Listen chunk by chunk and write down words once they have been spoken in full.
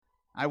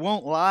I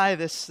won't lie,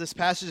 this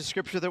passage of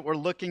Scripture that we're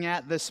looking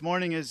at this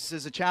morning is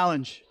a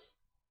challenge.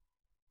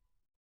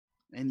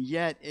 And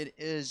yet it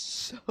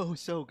is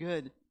so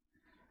good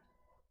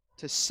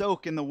to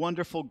soak in the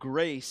wonderful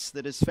grace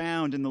that is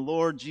found in the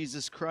Lord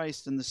Jesus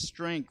Christ and the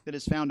strength that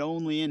is found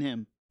only in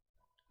Him.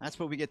 That's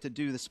what we get to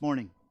do this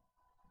morning.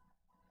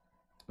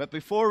 But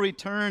before we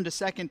turn to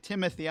 2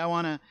 Timothy, I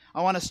want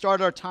to start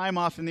our time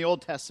off in the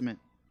Old Testament.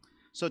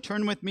 So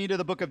turn with me to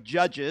the book of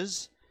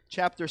Judges,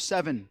 chapter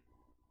 7.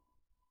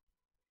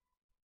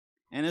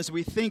 And as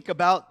we think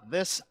about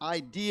this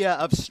idea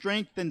of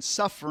strength and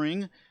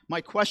suffering,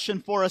 my question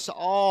for us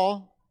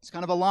all, it's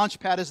kind of a launch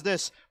pad, is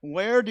this: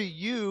 where do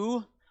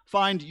you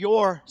find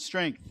your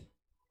strength?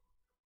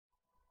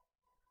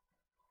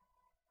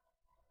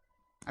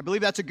 I believe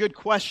that's a good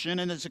question,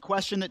 and it's a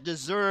question that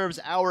deserves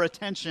our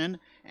attention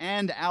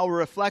and our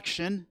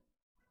reflection,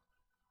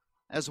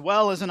 as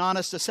well as an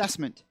honest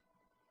assessment.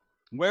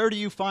 Where do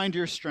you find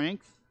your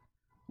strength?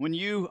 When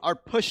you are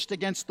pushed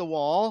against the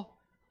wall,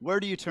 where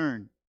do you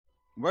turn?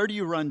 Where do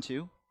you run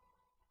to?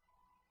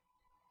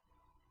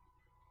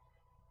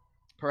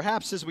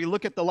 Perhaps as we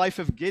look at the life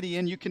of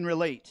Gideon, you can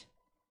relate.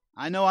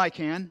 I know I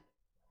can.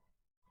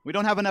 We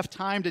don't have enough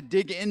time to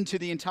dig into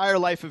the entire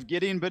life of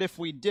Gideon, but if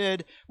we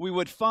did, we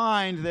would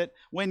find that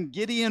when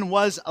Gideon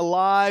was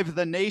alive,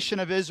 the nation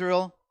of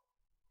Israel,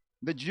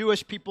 the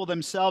Jewish people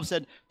themselves,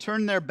 had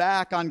turned their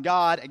back on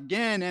God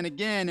again and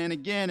again and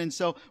again. And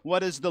so what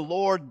does the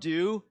Lord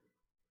do?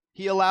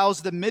 He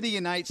allows the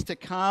Midianites to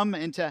come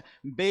and to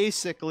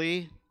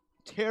basically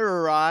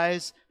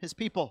terrorize His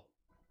people.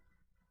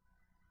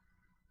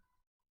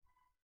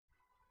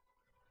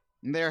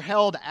 And they're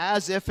held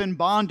as if in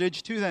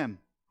bondage to them.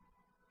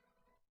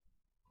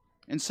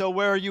 And so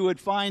where you would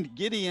find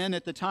Gideon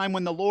at the time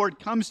when the Lord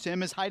comes to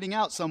him is hiding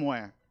out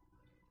somewhere,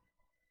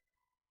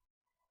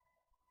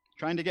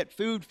 trying to get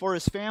food for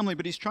his family,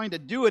 but he's trying to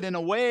do it in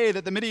a way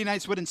that the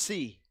Midianites wouldn't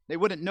see. They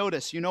wouldn't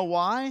notice. You know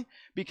why?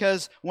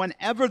 Because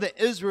whenever the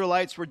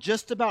Israelites were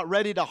just about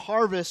ready to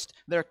harvest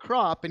their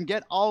crop and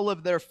get all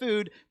of their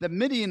food, the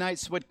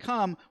Midianites would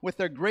come with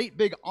their great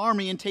big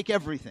army and take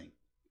everything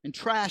and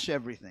trash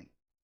everything.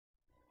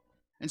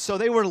 And so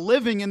they were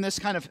living in this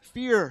kind of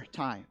fear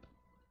time.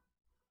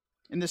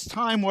 In this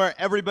time where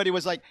everybody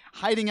was like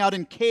hiding out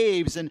in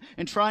caves and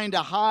trying to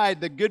hide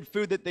the good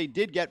food that they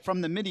did get from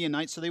the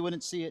Midianites so they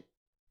wouldn't see it.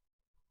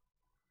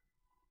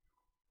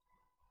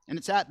 And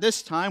it's at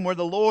this time where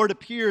the Lord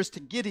appears to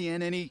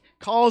Gideon and He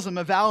calls him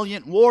a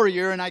valiant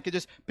warrior. And I could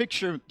just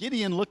picture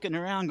Gideon looking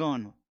around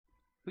going,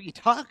 who are you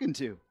talking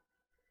to?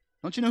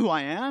 Don't you know who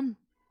I am?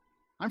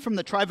 I'm from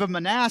the tribe of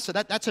Manasseh.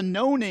 That's a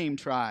no-name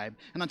tribe.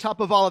 And on top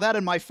of all of that,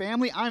 in my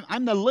family,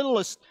 I'm the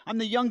littlest, I'm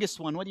the youngest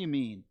one. What do you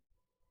mean?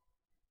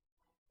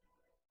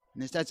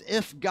 And it's as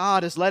if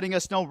God is letting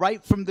us know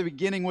right from the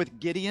beginning with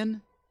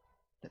Gideon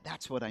that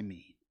that's what I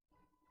mean.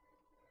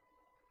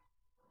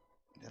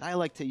 That I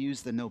like to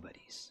use the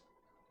nobodies.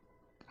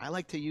 I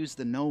like to use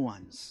the no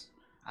ones.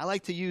 I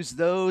like to use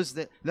those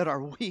that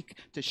are weak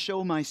to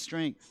show my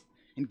strength.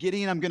 And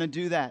Gideon, I'm going to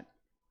do that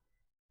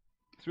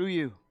through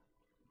you.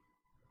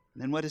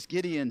 And then what does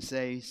Gideon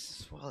say? He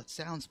says, well, it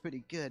sounds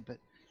pretty good, but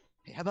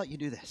hey, how about you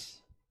do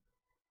this?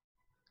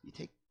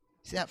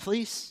 See that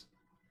fleece?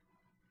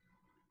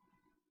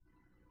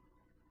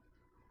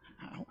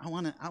 I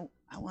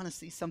want to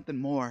see something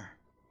more.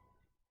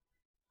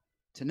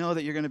 To know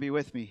that you're going to be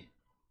with me.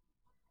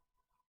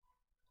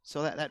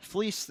 So that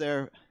fleece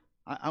there,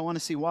 I want to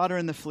see water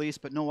in the fleece,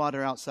 but no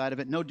water outside of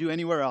it. No dew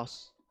anywhere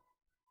else.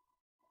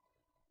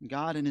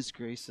 God in His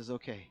grace says,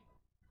 okay.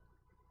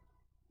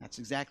 That's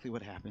exactly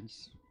what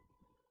happens.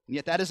 And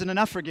yet that isn't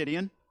enough for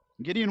Gideon.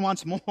 Gideon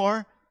wants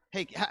more.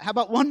 Hey, how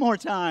about one more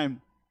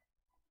time?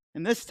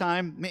 And this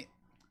time,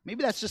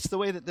 maybe that's just the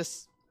way that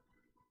this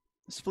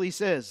fleece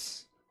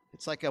is.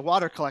 It's like a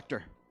water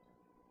collector.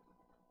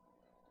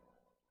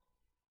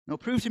 No,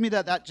 prove to me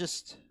that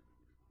just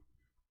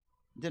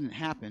didn't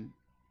happen.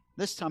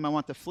 This time I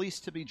want the fleece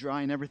to be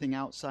dry and everything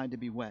outside to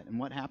be wet. And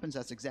what happens?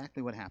 That's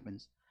exactly what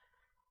happens.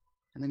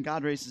 And then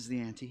God raises the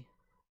ante.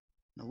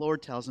 The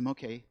Lord tells him,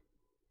 okay,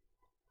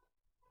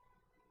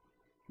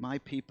 my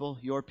people,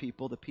 your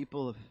people, the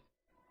people of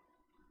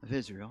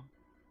Israel,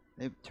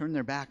 they've turned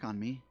their back on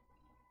me.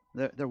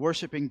 They're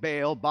worshiping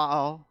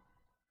Baal.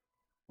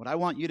 What I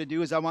want you to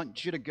do is I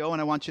want you to go and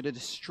I want you to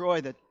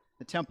destroy the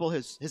temple,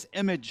 his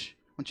image.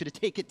 I want you to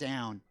take it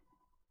down.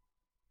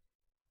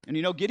 And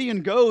you know,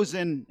 Gideon goes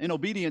in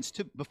obedience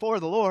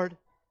before the Lord,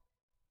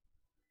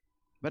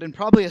 but in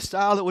probably a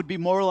style that would be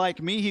more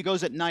like me. He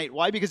goes at night.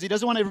 Why? Because he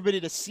doesn't want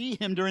everybody to see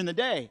him during the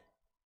day.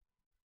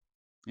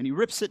 And he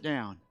rips it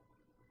down.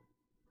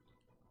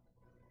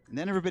 And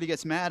then everybody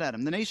gets mad at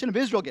him. The nation of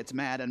Israel gets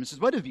mad at him and says,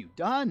 what have you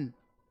done?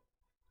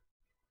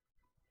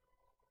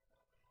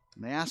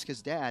 And they ask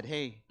his dad,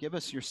 hey, give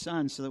us your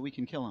son so that we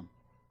can kill him.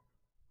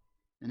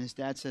 And his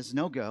dad says,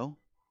 no go.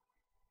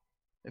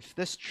 If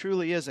this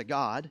truly is a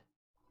God,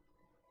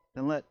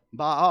 then let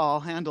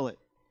Baal handle it.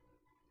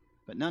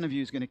 But none of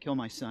you is going to kill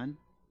my son.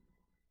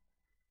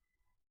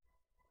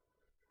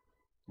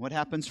 What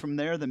happens from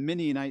there? The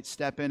Midianites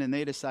step in and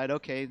they decide,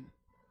 okay,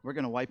 we're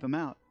going to wipe them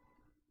out.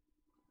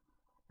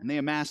 And they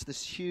amass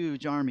this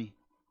huge army.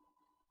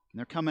 And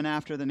they're coming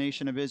after the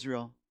nation of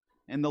Israel.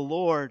 And the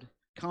Lord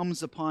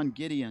comes upon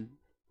Gideon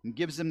and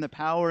gives him the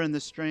power and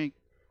the strength.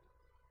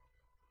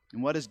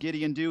 And what does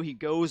Gideon do? He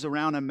goes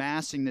around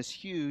amassing this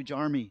huge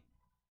army.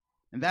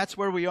 And that's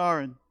where we are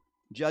in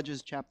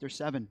Judges chapter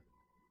 7.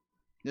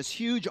 This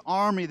huge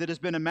army that has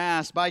been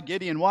amassed by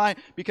Gideon. Why?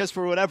 Because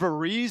for whatever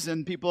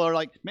reason, people are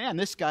like, man,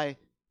 this guy,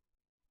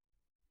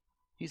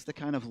 he's the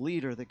kind of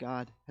leader that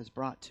God has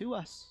brought to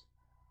us.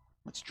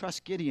 Let's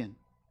trust Gideon.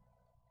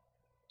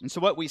 And so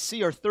what we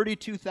see are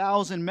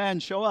 32,000 men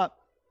show up.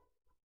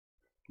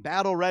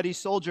 Battle-ready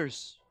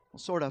soldiers. Well,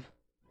 sort of.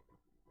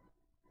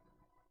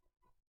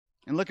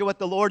 And look at what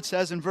the Lord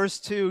says in verse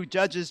 2,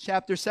 Judges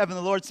chapter 7.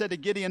 The Lord said to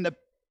Gideon,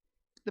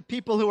 the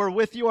people who are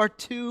with you are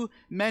too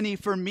many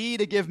for me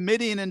to give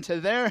Midian into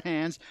their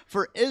hands.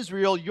 For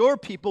Israel, your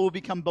people will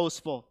become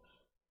boastful,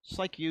 just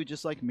like you,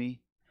 just like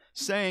me,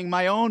 saying,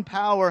 my own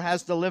power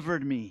has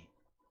delivered me.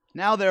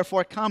 Now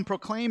therefore come,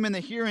 proclaim in the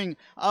hearing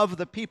of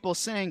the people,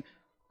 saying,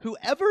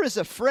 whoever is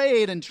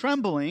afraid and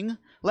trembling,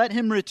 let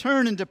him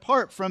return and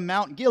depart from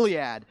Mount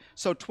Gilead.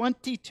 So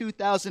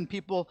 22,000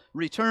 people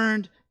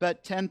returned,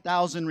 but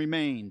 10,000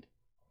 remained.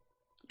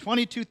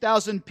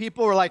 22,000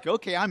 people were like,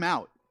 okay, I'm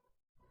out.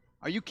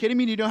 Are you kidding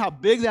me? Do you know how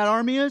big that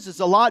army is? It's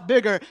a lot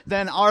bigger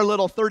than our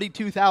little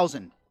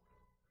 32,000.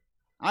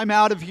 I'm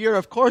out of here.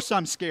 Of course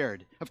I'm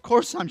scared. Of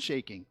course I'm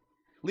shaking.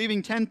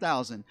 Leaving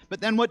 10,000. But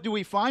then what do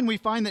we find? We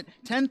find that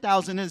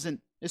 10,000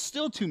 is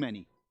still too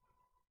many.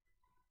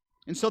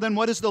 And so then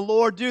what does the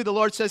Lord do? The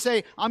Lord says,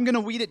 hey, I'm going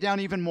to weed it down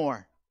even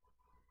more.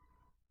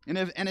 And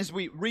as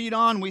we read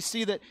on, we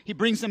see that he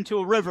brings them to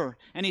a river.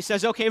 And he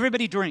says, okay,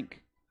 everybody drink.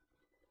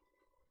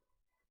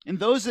 And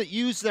those that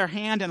use their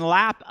hand and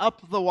lap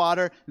up the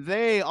water,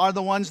 they are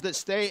the ones that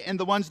stay. And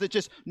the ones that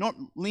just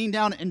lean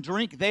down and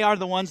drink, they are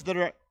the ones that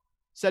are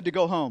said to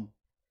go home.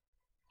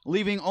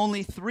 Leaving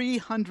only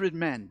 300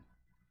 men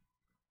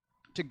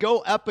to go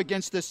up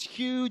against this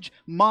huge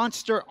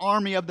monster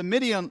army of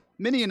the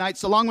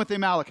Midianites along with the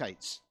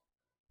Amalekites.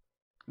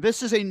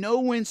 This is a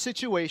no-win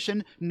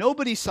situation.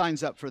 Nobody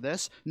signs up for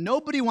this.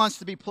 Nobody wants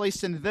to be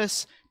placed in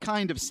this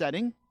kind of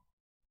setting.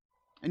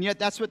 And yet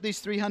that's what these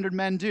 300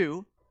 men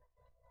do.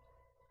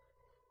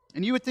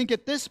 And you would think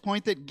at this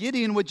point that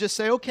Gideon would just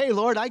say, okay,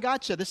 Lord, I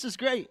got you. This is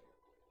great.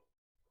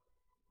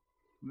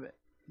 But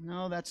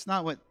no, that's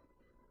not what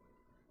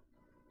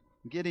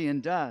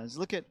Gideon does.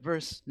 Look at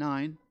verse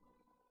 9.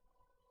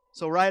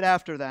 So right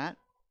after that,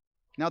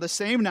 now the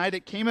same night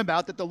it came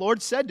about that the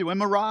Lord said to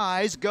him,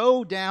 arise,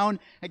 go down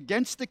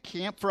against the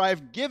camp, for I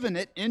have given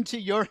it into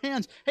your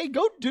hands. Hey,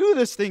 go do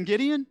this thing,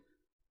 Gideon.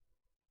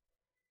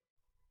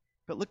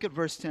 But look at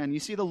verse 10. You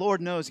see, the Lord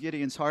knows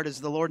Gideon's heart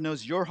as the Lord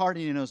knows your heart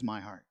and he knows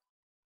my heart.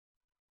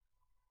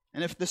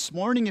 And if this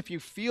morning, if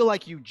you feel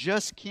like you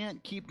just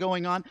can't keep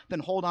going on, then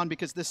hold on,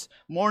 because this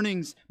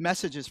morning's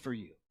message is for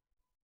you.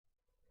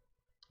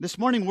 This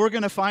morning, we're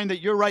going to find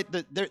that you're right,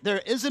 that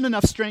there isn't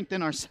enough strength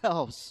in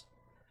ourselves.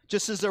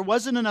 Just as there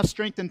wasn't enough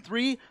strength in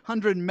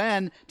 300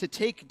 men to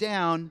take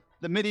down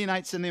the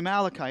Midianites and the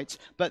Amalekites,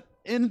 but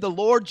in the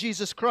Lord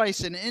Jesus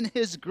Christ and in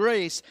his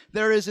grace,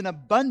 there is an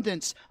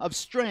abundance of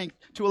strength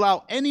to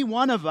allow any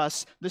one of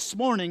us this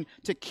morning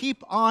to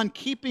keep on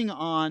keeping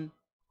on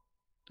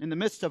in the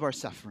midst of our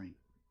suffering,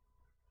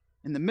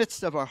 in the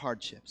midst of our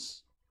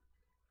hardships.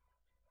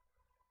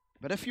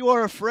 But if you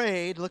are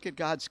afraid, look at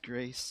God's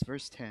grace,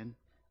 verse 10.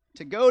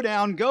 To go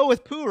down, go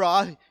with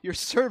Purah, your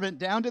servant,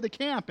 down to the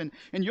camp, and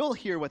you'll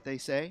hear what they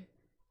say.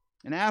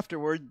 And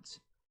afterwards,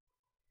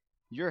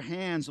 your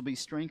hands will be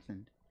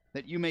strengthened,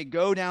 that you may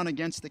go down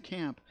against the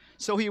camp.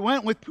 So he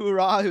went with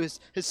Purah,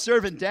 his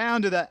servant,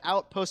 down to the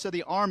outpost of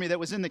the army that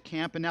was in the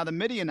camp. And now the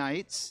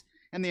Midianites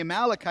and the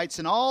Amalekites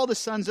and all the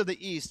sons of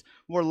the east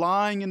were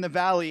lying in the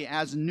valley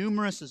as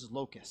numerous as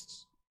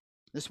locusts.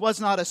 This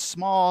was not a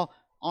small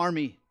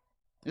army.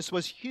 This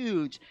was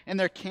huge, and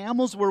their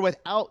camels were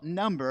without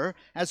number,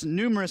 as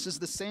numerous as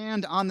the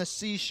sand on the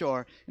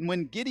seashore. And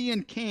when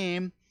Gideon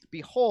came,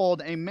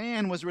 behold, a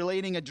man was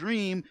relating a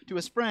dream to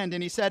his friend,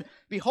 and he said,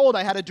 behold,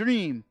 I had a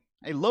dream.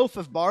 A loaf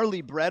of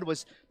barley bread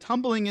was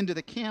tumbling into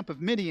the camp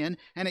of Midian,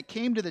 and it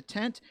came to the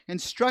tent and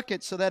struck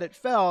it so that it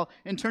fell,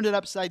 and turned it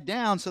upside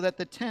down so that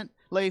the tent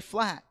lay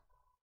flat.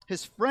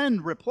 His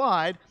friend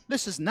replied,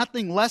 this is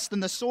nothing less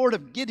than the sword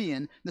of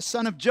Gideon, the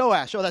son of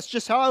Joash. Oh, that's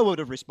just how I would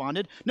have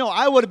responded. No,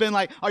 I would have been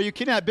like, are you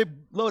kidding? That big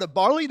load of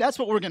barley? That's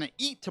what we're going to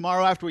eat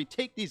tomorrow after we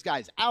take these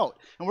guys out.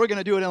 And we're going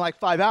to do it in like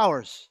 5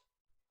 hours.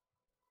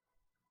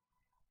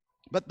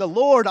 But the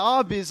Lord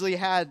obviously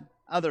had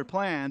other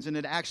plans and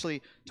had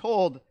actually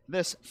told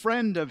this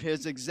friend of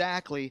his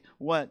exactly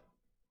what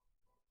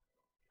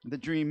the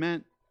dream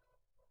meant.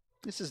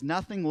 This is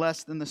nothing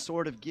less than the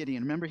sword of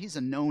Gideon. Remember, he's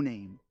a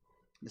no-name.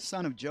 The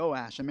son of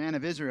Joash, a man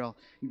of Israel.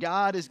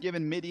 God has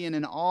given Midian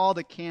and all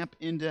the camp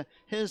into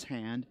his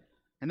hand.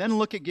 And then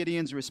look at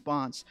Gideon's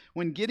response.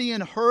 When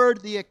Gideon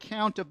heard the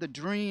account of the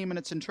dream and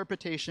its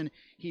interpretation,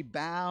 he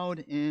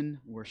bowed in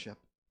worship.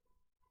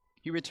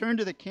 He returned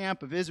to the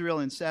camp of Israel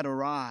and said,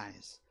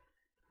 "Arise,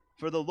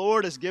 for the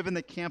Lord has given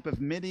the camp of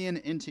Midian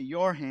into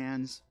your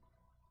hands."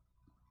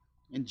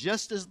 And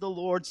just as the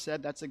Lord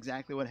said, that's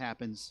exactly what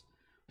happens.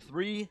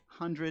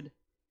 300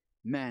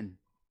 men,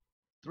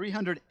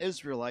 300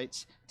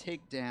 Israelites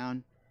take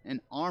down an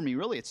army.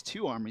 Really, it's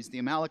two armies, the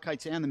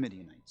Amalekites and the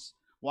Midianites.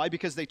 Why?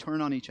 Because they turn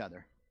on each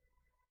other.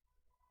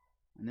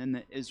 And then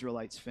the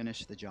Israelites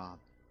finish the job.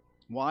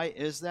 Why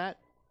is that?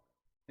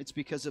 It's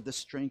because of the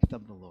strength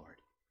of the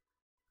Lord.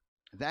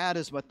 That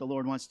is what the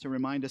Lord wants to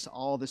remind us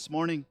all this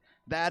morning.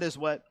 That is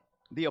what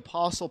the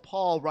Apostle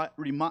Paul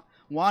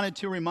wanted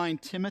to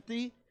remind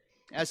Timothy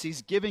as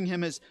he's giving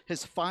him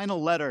his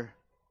final letter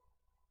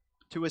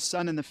to his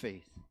son in the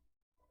faith.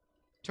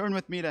 Turn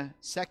with me to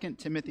 2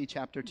 Timothy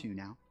chapter 2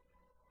 now.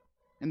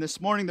 And this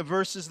morning, the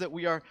verses that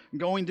we are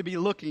going to be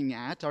looking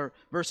at are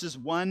verses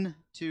 1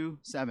 to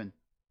 7.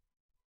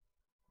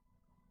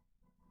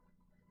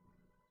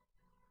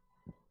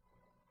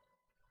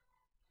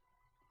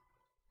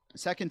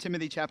 2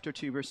 Timothy chapter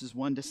 2, verses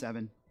 1 to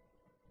 7.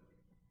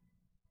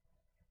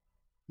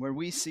 Where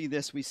we see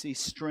this, we see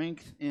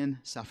strength in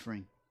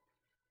suffering.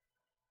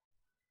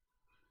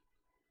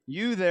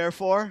 You,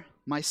 therefore,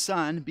 my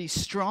son, be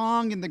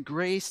strong in the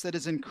grace that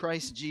is in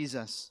Christ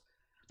Jesus.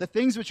 The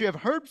things which you have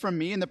heard from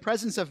me in the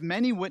presence of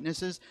many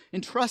witnesses,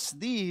 entrust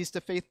these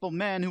to faithful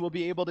men who will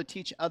be able to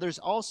teach others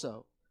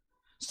also.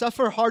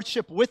 Suffer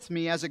hardship with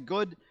me as a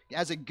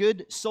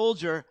good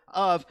soldier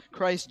of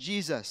Christ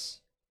Jesus.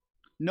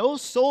 No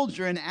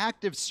soldier in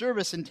active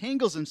service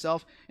entangles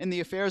himself in the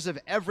affairs of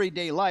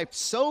everyday life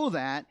so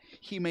that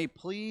he may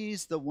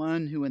please the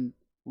one who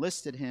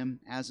enlisted him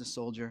as a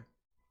soldier.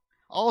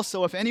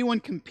 Also, if anyone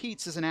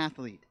competes as an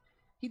athlete,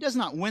 he does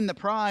not win the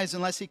prize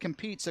unless he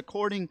competes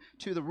according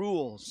to the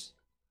rules.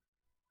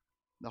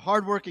 The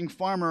hardworking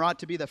farmer ought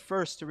to be the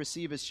first to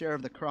receive his share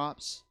of the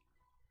crops.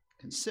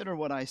 Consider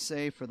what I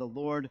say, for the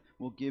Lord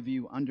will give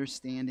you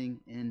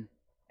understanding in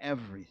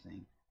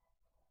everything.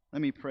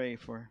 Let me pray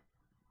for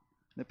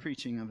the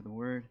preaching of the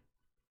word.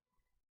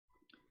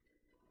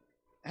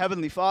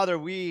 Heavenly Father,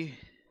 we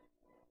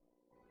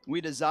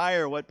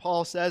desire what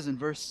Paul says in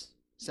verse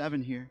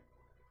 7 here,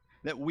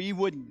 that we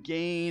would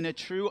gain a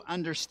true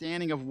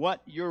understanding of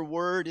what your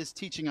word is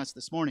teaching us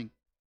this morning.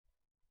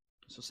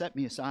 So set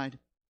me aside.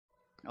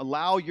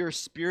 Allow your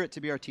Spirit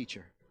to be our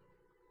teacher,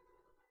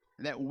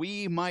 that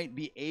we might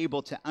be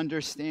able to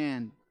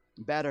understand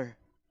better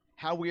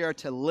how we are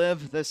to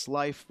live this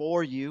life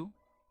for you,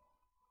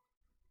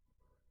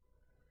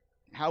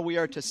 how we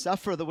are to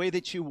suffer the way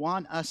that you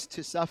want us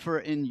to suffer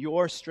in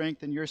your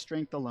strength and your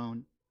strength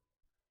alone.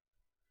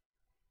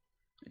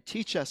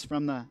 Teach us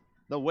from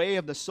the way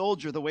of the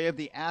soldier, the way of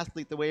the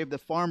athlete, the way of the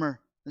farmer.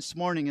 This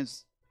morning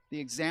is the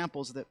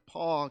examples that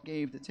Paul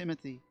gave to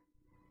Timothy.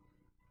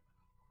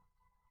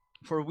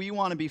 For we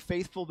want to be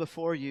faithful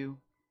before you,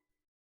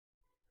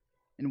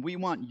 and we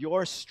want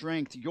your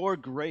strength, your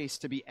grace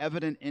to be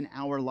evident in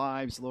our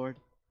lives, Lord.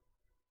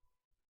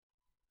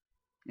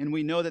 And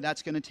we know that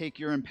that's going to take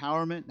your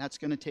empowerment. That's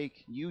going to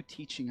take you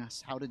teaching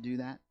us how to do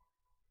that.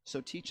 So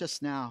teach us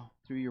now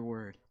through your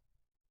word.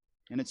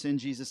 And it's in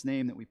Jesus'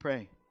 name that we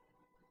pray.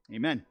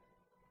 Amen.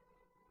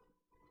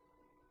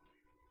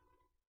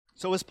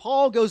 So as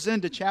Paul goes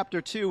into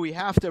chapter 2, we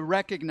have to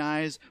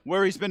recognize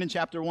where he's been in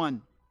chapter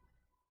 1.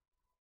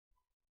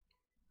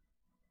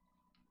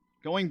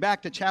 Going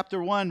back to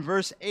chapter 1,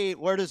 verse 8,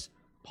 where does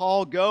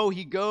Paul go?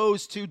 He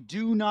goes to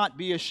do not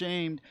be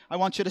ashamed. I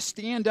want you to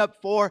stand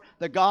up for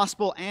the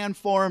gospel and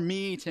for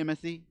me,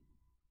 Timothy.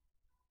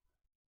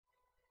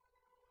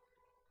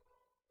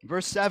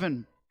 Verse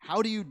 7,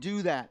 how do you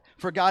do that?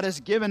 For God has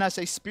given us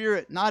a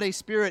spirit, not a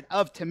spirit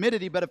of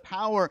timidity, but of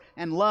power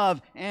and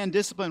love and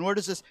discipline. Where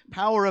does this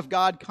power of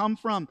God come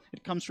from?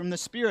 It comes from the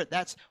Spirit.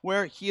 That's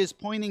where he is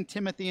pointing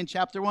Timothy in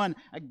chapter 1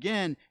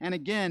 again and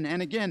again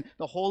and again.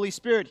 The Holy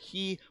Spirit,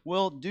 he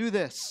will do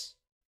this.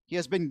 He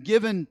has been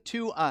given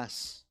to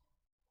us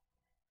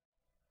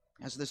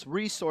as this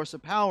resource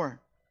of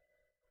power.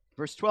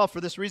 Verse 12, for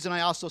this reason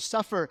I also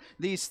suffer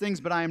these things,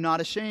 but I am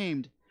not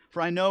ashamed.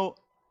 For I know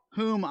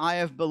whom I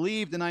have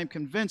believed, and I am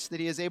convinced that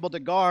he is able to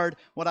guard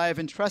what I have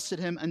entrusted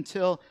him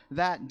until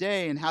that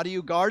day. And how do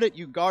you guard it?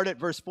 You guard it,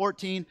 verse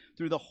 14,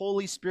 through the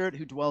Holy Spirit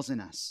who dwells in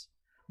us,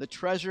 the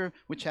treasure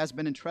which has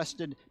been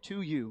entrusted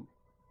to you.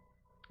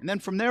 And then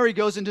from there he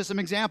goes into some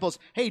examples.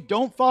 Hey,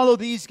 don't follow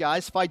these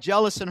guys,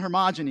 Phygellus and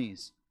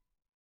Hermogenes.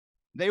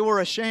 They were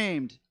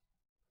ashamed.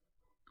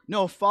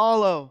 No,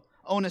 follow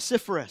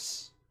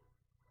Onesiphorus.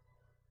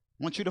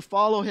 I want you to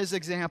follow his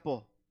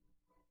example.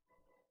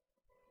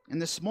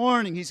 And this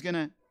morning, he's going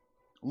to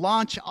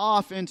launch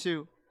off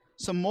into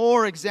some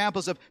more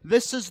examples of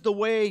this is the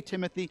way,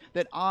 Timothy,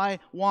 that I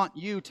want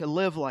you to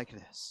live like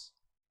this.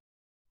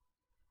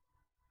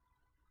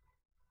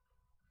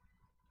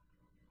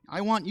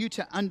 I want you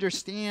to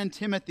understand,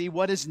 Timothy,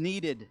 what is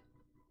needed.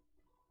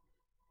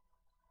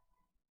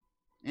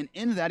 And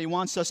in that, he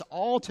wants us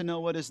all to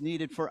know what is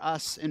needed for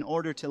us in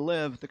order to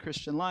live the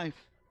Christian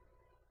life.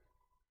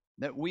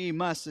 That we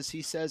must, as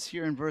he says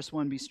here in verse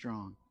 1, be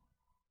strong.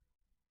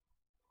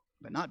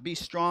 but not be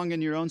strong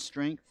in your own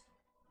strength.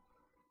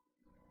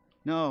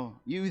 No,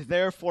 you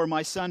therefore,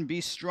 my son,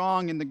 be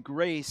strong in the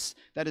grace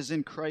that is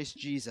in Christ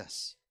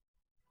Jesus.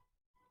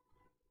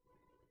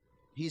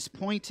 He's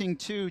pointing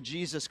to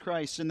Jesus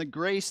Christ and the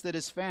grace that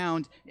is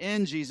found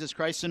in Jesus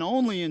Christ and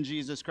only in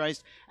Jesus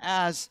Christ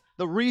as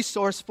the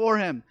resource for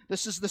him.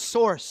 This is the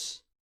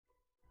source.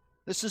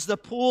 This is the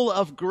pool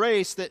of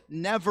grace that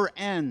never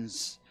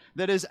ends,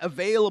 that is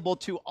available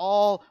to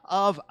all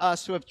of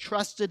us who have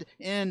trusted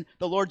in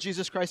the Lord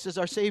Jesus Christ as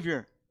our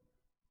Savior.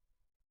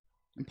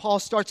 And Paul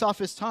starts off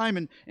his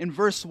time in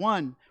verse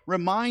 1,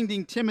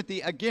 reminding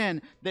Timothy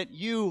again that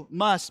you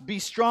must be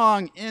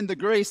strong in the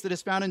grace that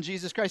is found in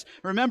Jesus Christ.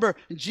 Remember,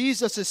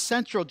 Jesus is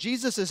central.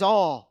 Jesus is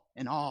all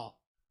in all.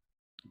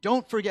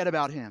 Don't forget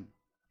about him.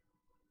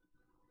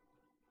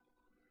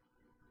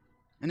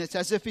 And it's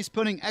as if he's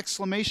putting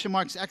exclamation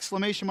marks,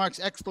 exclamation marks,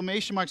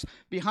 exclamation marks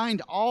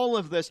behind all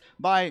of this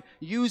by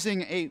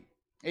using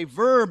a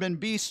verb in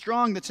be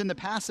strong that's in the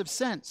passive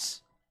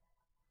sense.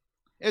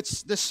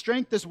 It's the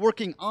strength is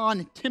working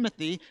on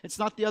Timothy. It's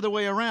not the other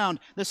way around.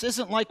 This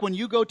isn't like when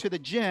you go to the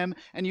gym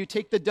and you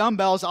take the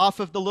dumbbells off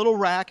of the little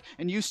rack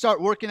and you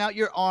start working out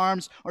your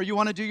arms, or you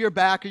want to do your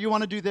back, or you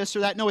want to do this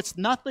or that. No, it's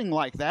nothing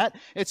like that.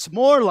 It's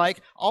more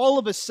like all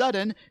of a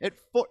sudden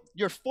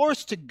you're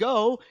forced to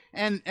go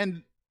and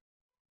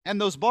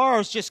those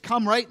bars just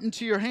come right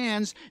into your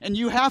hands and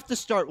you have to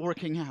start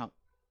working out.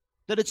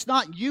 That it's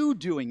not you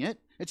doing it.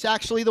 It's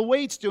actually the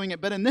weights doing it.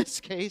 But in this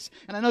case,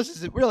 and I know this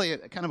is really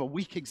kind of a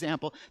weak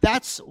example,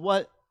 that's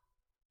what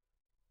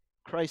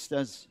Christ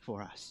does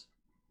for us.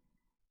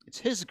 It's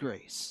his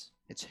grace.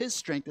 It's his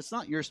strength. It's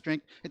not your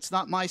strength. It's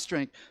not my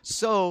strength.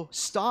 So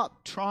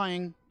stop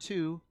trying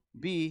to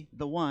be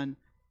the one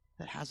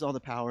that has all the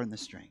power and the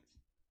strength.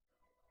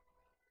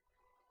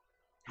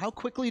 How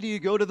quickly do you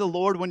go to the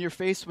Lord when you're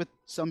faced with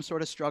some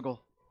sort of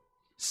struggle?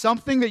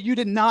 Something that you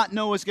did not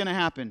know was going to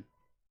happen.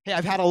 Hey,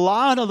 I've had a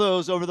lot of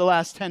those over the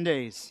last 10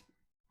 days.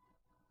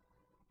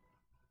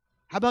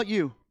 How about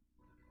you?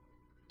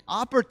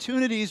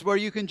 Opportunities where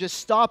you can just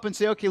stop and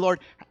say, okay, Lord,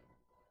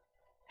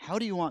 how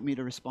do you want me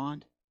to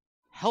respond?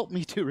 Help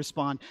me to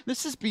respond.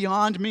 This is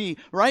beyond me.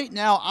 Right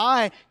now,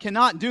 I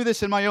cannot do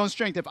this in my own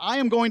strength. If I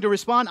am going to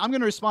respond, I'm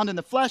going to respond in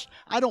the flesh.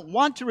 I don't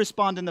want to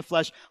respond in the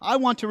flesh. I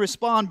want to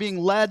respond being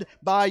led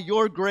by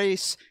your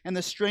grace and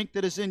the strength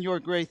that is in your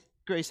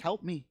grace.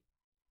 Help me.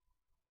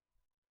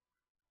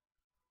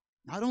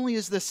 Not only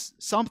is this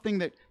something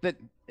that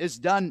is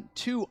done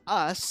to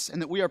us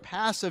and that we are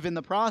passive in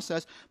the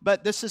process,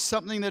 but this is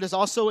something that is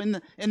also in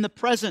the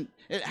present.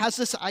 It has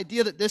this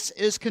idea that this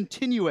is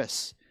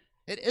continuous.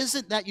 It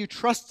isn't that you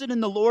trusted in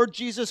the Lord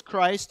Jesus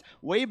Christ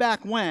way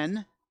back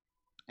when,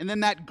 and then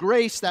that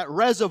grace, that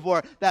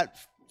reservoir, that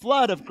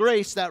flood of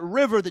grace, that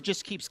river that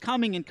just keeps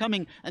coming and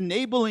coming,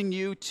 enabling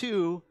you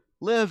to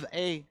live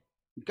a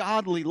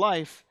godly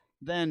life,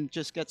 then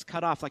just gets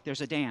cut off like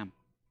there's a dam.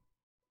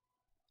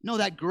 No,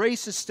 that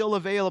grace is still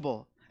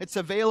available. It's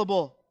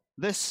available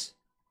this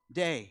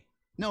day.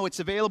 No, it's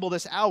available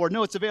this hour.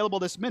 No, it's available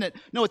this minute.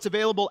 No, it's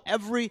available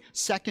every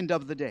second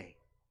of the day.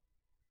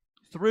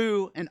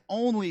 Through and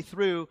only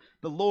through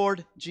the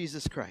Lord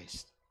Jesus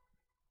Christ.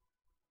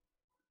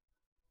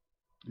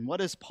 And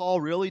what is Paul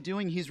really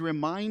doing? He's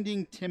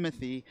reminding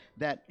Timothy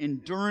that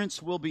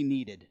endurance will be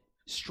needed.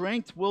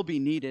 Strength will be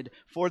needed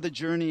for the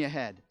journey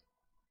ahead.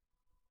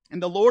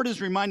 And the Lord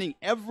is reminding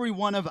every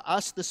one of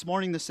us this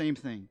morning the same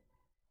thing.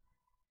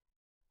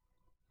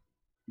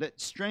 That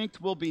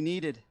strength will be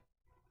needed.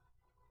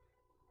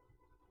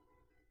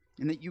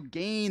 And that you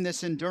gain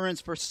this endurance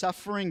for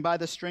suffering by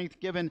the strength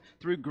given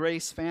through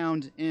grace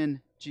found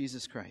in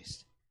Jesus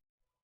Christ.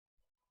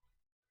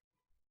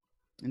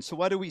 And so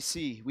what do we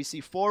see? We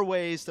see 4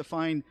 ways to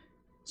find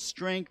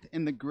strength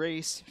in the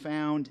grace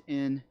found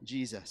in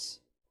Jesus.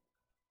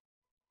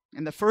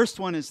 And the first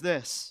one is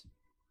this,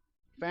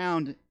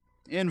 found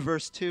in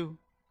verse 2.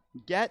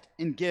 Get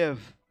and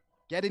give.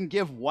 Get and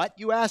give what,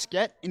 you ask?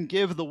 Get and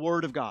give the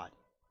Word of God.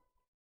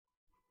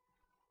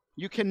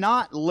 You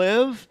cannot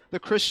live the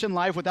Christian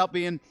life without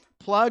being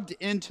plugged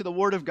into the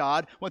Word of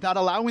God, without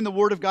allowing the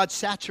Word of God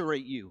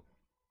saturate you.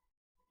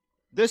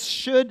 This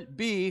should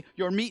be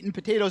your meat and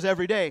potatoes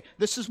every day.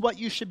 This is what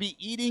you should be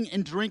eating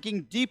and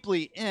drinking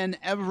deeply in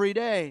every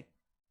day.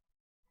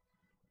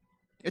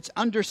 It's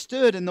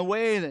understood in the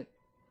way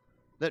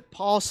that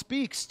Paul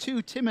speaks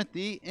to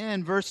Timothy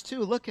in verse 2.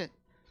 Look at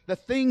the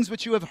things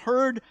which you have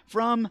heard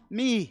from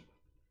me.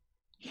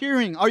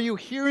 Hearing. Are you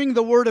hearing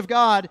the Word of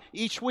God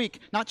each week?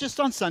 Not just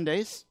on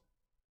Sundays.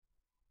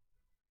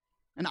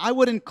 And I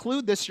would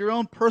include this, your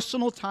own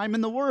personal time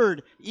in the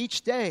Word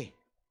each day.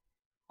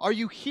 Are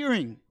you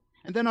hearing?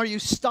 And then are you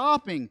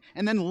stopping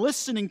and then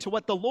listening to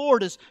what the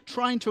Lord is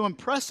trying to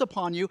impress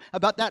upon you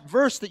about that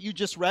verse that you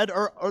just read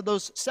or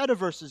those set of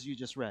verses you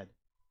just read?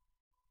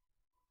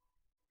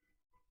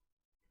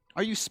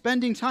 Are you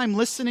spending time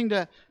listening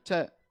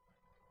to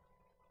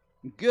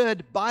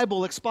good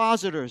Bible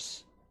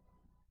expositors,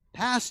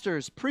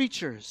 pastors,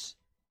 preachers?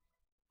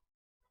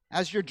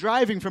 As you're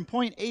driving from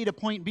point A to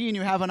point B and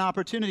you have an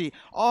opportunity,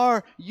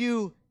 are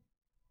you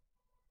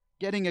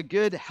getting a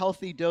good,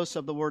 healthy dose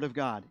of the Word of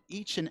God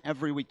each and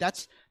every week.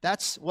 That's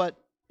what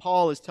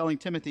Paul is telling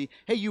Timothy.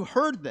 Hey, you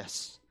heard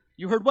this.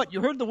 You heard what?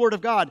 You heard the Word of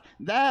God.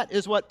 That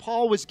is what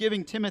Paul was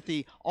giving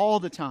Timothy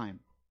all the time.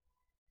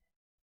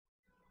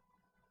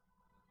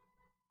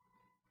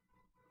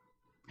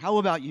 How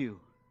about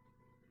you?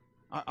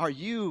 Are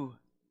you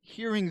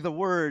hearing the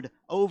Word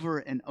over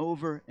and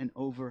over and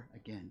over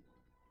again?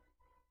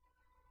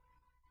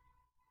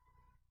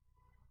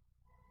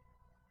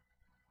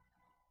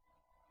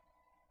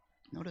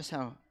 Notice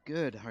how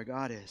good our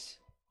God is,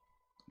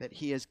 that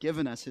He has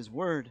given us His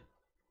Word,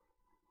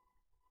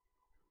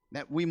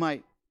 that we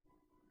might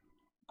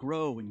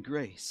grow in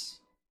grace,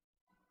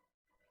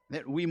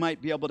 that we might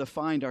be able to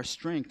find our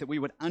strength, that we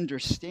would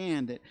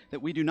understand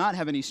that we do not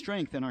have any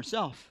strength in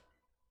ourselves.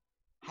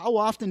 How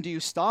often do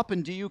you stop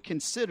and do you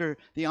consider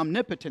the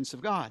omnipotence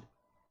of God?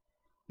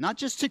 Not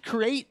just to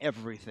create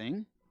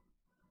everything,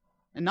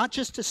 and not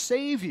just to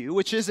save you,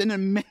 which is an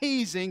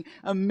amazing,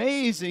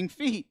 amazing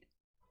feat.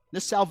 The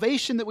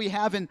salvation that we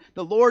have in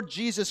the Lord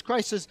Jesus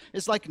Christ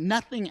is like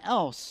nothing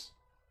else.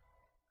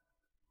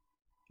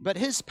 But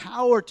His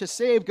power to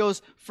save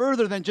goes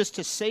further than just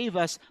to save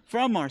us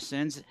from our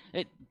sins.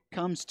 It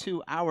comes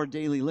to our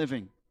daily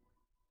living,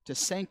 to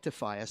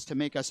sanctify us, to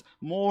make us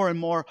more and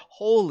more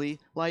holy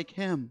like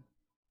Him.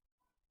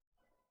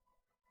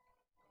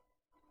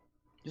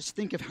 Just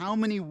think of how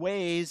many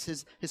ways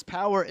His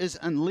power is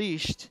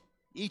unleashed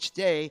each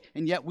day,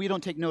 and yet we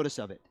don't take notice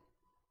of it,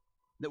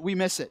 that we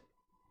miss it.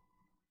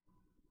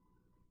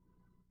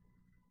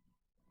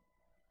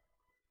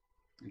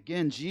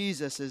 Again,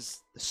 Jesus is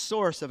the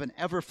source of an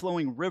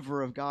ever-flowing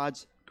river of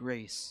God's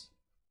grace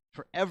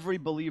for every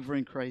believer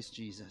in Christ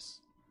Jesus.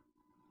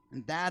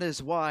 And that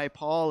is why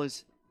Paul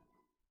is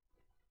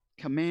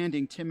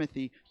commanding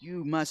Timothy,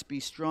 you must be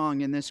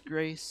strong in this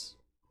grace.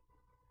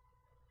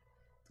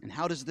 And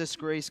how does this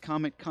grace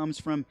come? It comes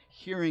from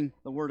hearing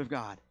the Word of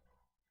God,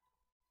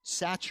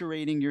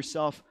 saturating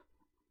yourself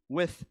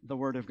with the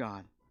Word of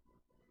God.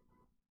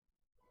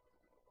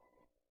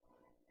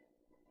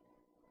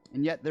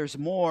 And yet there's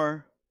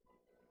more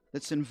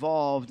that's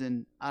involved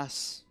in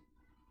us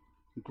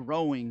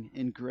growing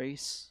in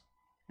grace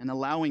and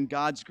allowing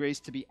God's grace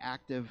to be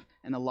active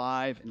and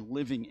alive and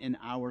living in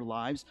our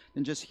lives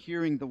than just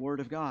hearing the Word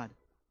of God.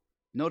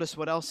 Notice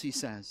what else he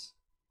says.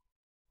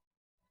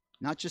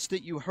 Not just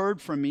that you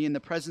heard from me in the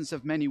presence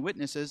of many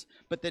witnesses,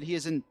 but that he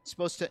is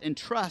supposed to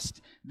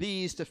entrust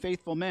these to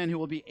faithful men who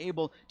will be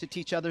able to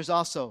teach others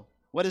also.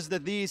 What is the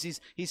these?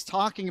 He's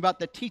talking about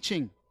the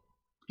teaching.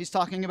 He's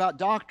talking about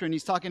doctrine.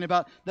 He's talking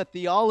about the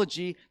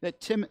theology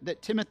that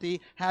Timothy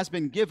has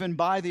been given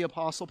by the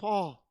Apostle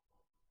Paul.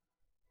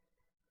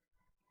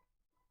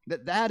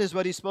 That is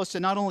what he's supposed to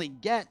not only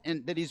get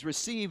and that he's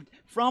received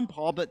from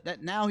Paul, but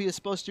that now he is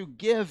supposed to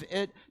give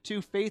it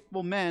to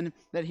faithful men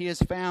that he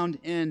has found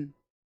in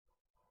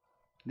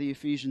the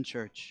Ephesian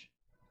church.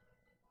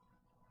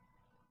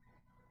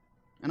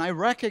 And I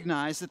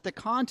recognize that the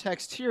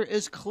context here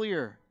is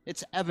clear.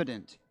 It's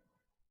evident.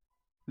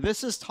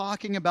 This is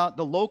talking about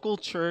the local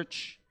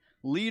church,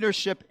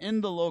 leadership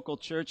in the local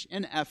church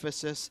in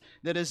Ephesus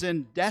that is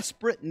in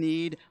desperate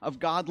need of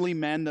godly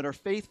men that are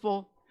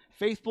faithful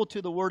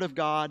to the Word of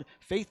God,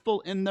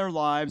 faithful in their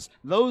lives.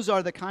 Those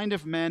are the kind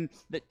of men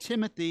that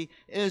Timothy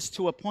is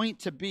to appoint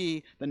to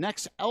be the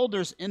next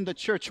elders in the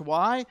church.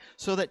 Why?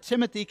 So that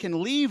Timothy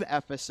can leave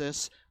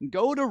Ephesus,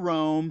 go to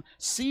Rome,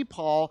 see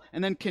Paul,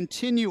 and then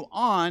continue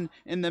on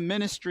in the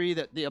ministry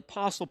that the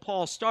Apostle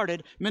Paul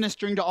started,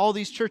 ministering to all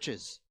these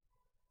churches.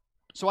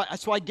 So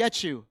I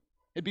get you.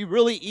 It'd be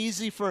really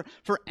easy for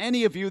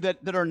any of you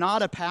that are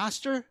not a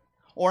pastor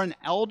or an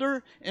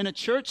elder in a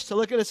church to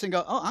look at us and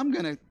go, oh, I'm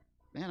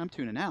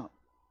tuning out.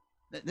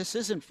 This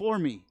isn't for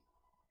me.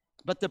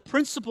 But the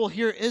principle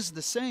here is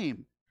the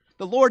same.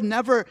 The Lord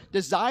never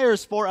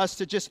desires for us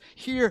to just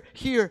hear,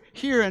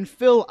 and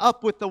fill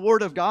up with the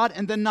Word of God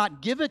and then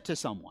not give it to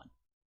someone.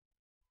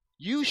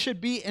 You should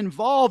be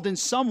involved in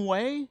some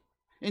way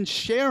in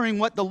sharing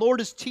what the Lord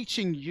is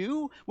teaching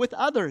you with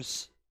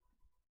others.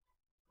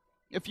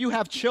 If you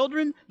have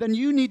children, then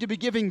you need to be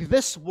giving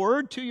this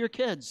word to your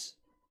kids.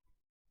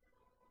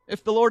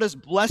 If the Lord has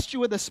blessed you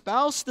with a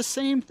spouse, the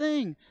same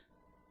thing.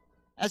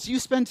 As you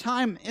spend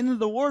time in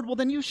the Word, well,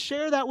 then you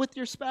share that with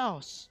your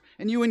spouse.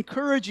 And you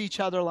encourage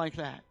each other like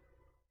that.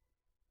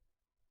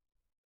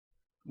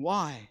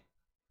 Why?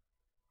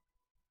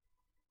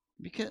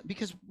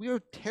 Because we're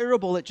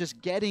terrible at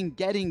just getting,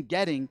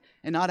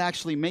 and not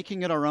actually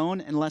making it our own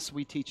unless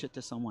we teach it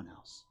to someone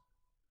else.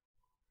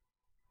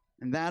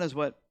 And that is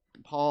what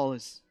Paul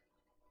is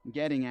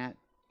getting at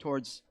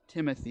towards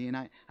Timothy. And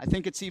I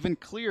think it's even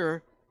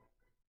clearer,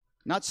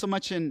 not so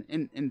much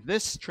in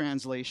this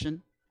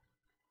translation,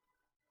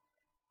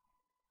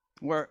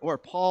 where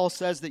Paul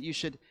says that you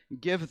should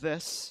give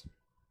this,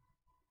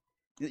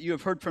 that you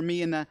have heard from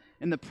me in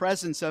the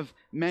presence of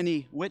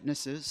many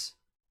witnesses.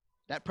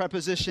 That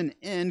preposition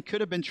in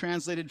could have been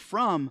translated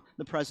from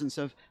the presence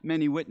of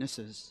many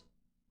witnesses.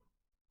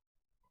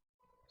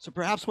 So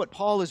perhaps what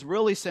Paul is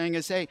really saying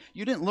is, hey,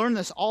 you didn't learn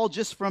this all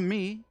just from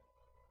me.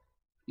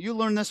 You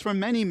learn this from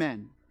many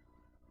men.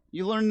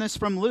 You learn this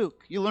from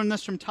Luke. You learn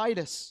this from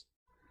Titus.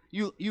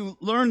 You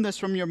learn this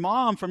from your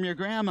mom, from your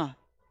grandma.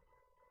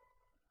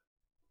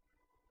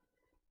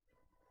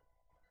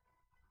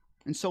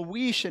 And so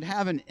we should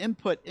have an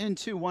input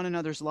into one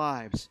another's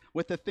lives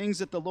with the things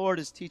that the Lord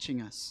is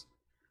teaching us.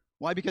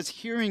 Why? Because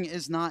hearing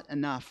is not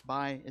enough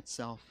by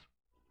itself.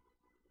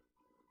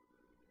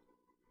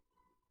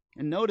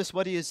 And notice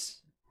what he is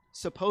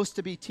supposed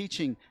to be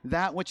teaching,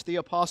 that which the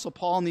Apostle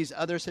Paul and these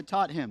others had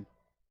taught him.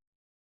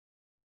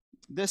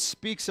 This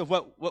speaks of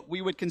what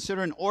we would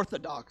consider an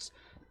orthodox,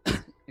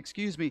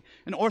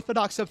 an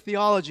orthodox of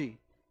theology.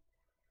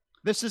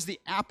 This is the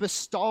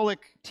apostolic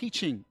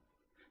teaching.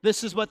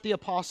 This is what the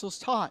apostles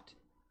taught.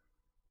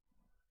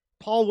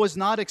 Paul was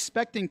not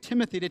expecting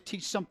Timothy to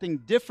teach something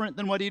different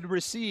than what he'd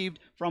received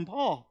from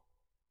Paul.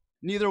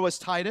 Neither was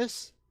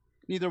Titus,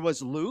 neither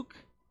was Luke.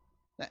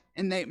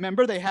 And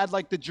remember, they had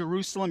like the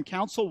Jerusalem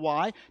Council.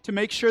 Why? To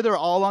make sure they're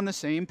all on the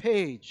same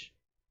page.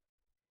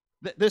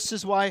 This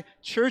is why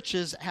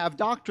churches have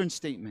doctrine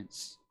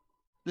statements.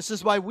 This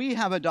is why we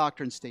have a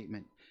doctrine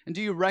statement. And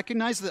do you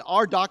recognize that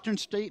our doctrine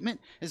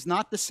statement is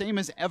not the same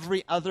as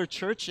every other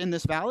church in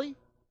this valley?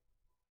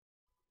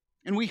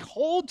 And we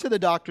hold to the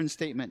doctrine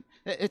statement.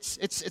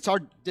 It's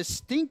our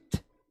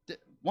distinct,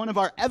 one of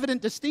our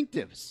evident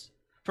distinctives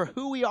for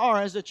who we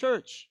are as a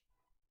church.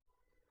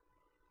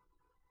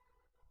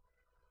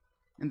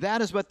 And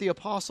that is what the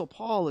Apostle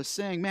Paul is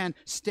saying. Man,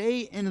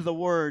 stay in the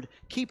Word.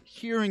 Keep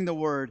hearing the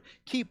Word.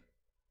 Keep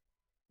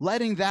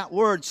letting that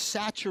Word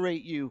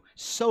saturate you,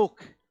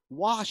 soak,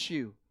 wash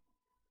you,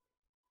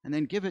 and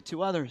then give it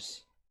to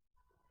others.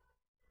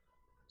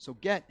 So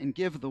get and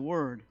give the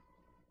Word.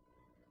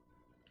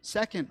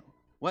 Second,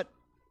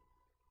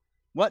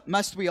 what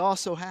must we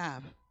also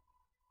have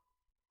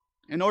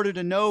in order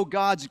to know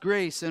God's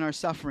grace in our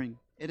suffering?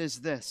 It is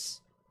this: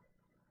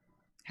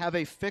 have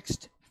a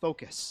fixed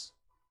focus.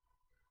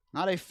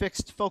 Not a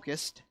fixed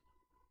focused.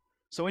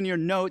 So in your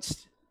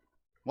notes,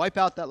 wipe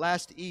out that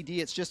last ED.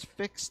 It's just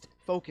fixed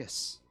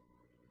focus.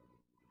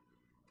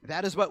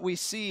 That is what we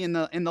see in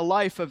the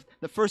life of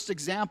the first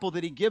example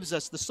that he gives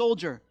us, the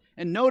soldier.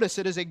 And notice,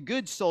 it is a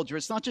good soldier.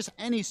 It's not just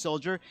any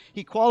soldier.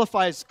 He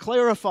qualifies,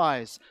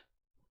 clarifies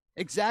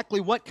exactly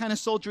what kind of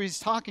soldier he's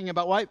talking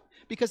about. Why?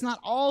 Because not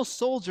all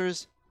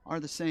soldiers are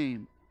the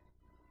same.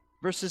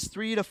 Verses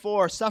 3 to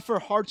 4, suffer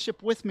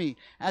hardship with me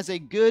as a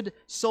good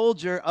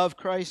soldier of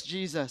Christ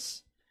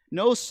Jesus.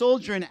 No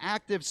soldier in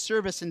active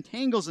service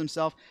entangles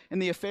himself in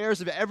the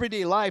affairs of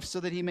everyday life so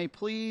that he may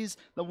please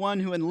the one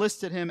who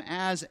enlisted him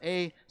as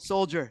a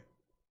soldier.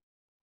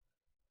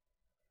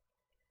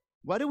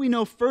 What do we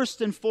know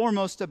first and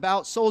foremost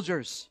about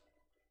soldiers?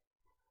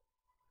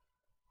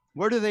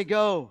 Where do they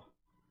go?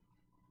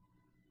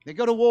 They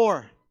go to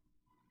war.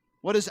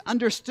 What is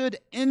understood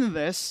in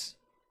this,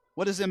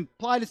 what is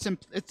implied,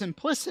 it's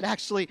implicit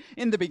actually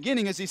in the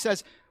beginning as he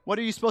says, what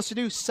are you supposed to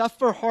do?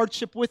 Suffer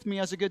hardship with me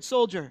as a good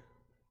soldier.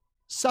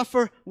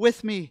 Suffer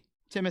with me,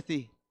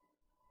 Timothy.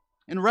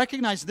 And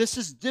recognize this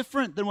is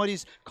different than what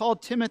he's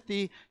called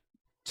Timothy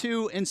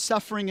to in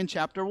suffering in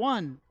chapter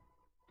 1.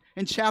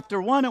 In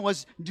chapter 1 it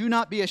was, do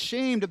not be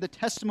ashamed of the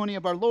testimony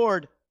of our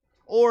Lord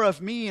or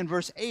of me in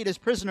verse 8 as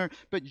prisoner,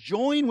 but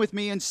join with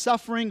me in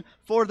suffering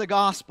for the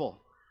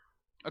gospel,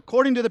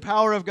 according to the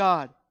power of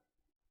God.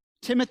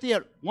 Timothy,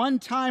 at one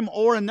time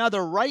or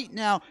another, right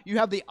now, you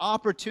have the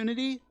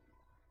opportunity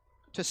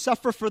to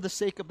suffer for the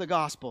sake of the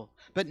gospel.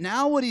 But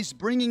now what he's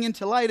bringing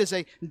into light is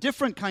a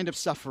different kind of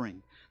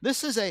suffering.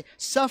 This is a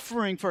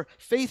suffering for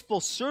faithful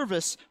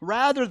service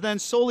rather than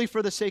solely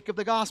for the sake of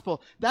the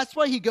gospel. That's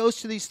why he goes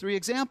to these three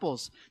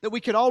examples that we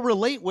could all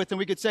relate with, and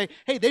we could say,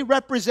 hey, they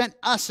represent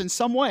us in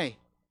some way.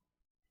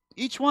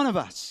 Each one of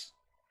us.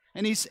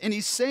 And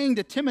he's saying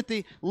to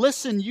Timothy,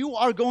 listen, you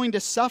are going to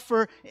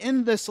suffer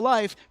in this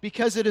life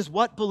because it is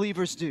what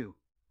believers do.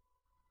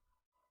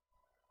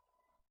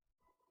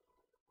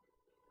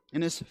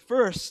 And his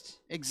first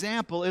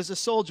example is a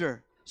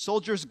soldier.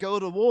 Soldiers go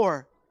to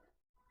war.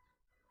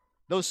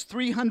 Those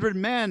 300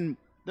 men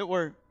that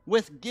were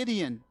with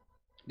Gideon,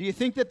 do you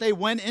think that they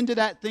went into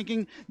that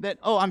thinking that,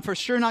 oh, I'm for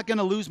sure not going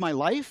to lose my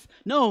life?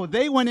 No,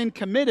 they went in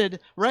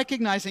committed,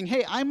 recognizing,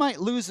 hey, I might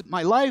lose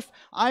my life.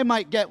 I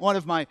might get one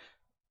of my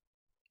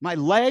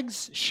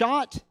legs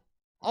shot,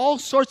 all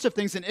sorts of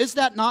things. And is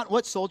that not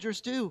what soldiers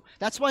do?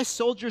 That's why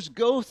soldiers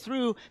go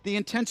through the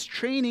intense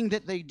training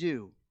that they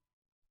do,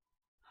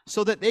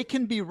 so that they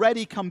can be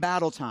ready come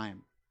battle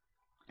time.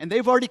 And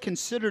they've already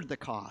considered the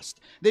cost.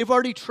 They've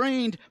already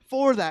trained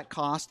for that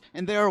cost,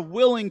 and they are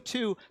willing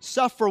to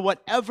suffer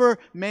whatever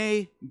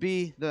may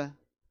be the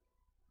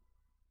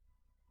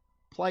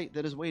plight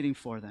that is waiting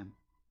for them.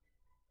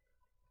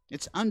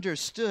 It's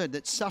understood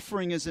that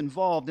suffering is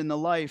involved in the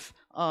life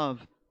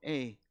of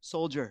a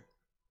soldier.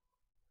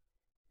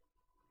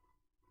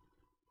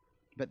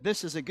 But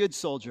this is a good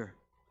soldier.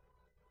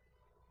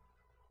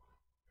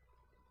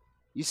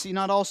 You see,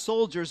 not all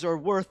soldiers are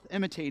worth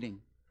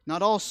imitating.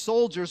 Not all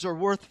soldiers are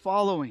worth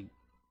following.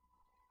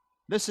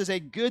 This is a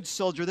good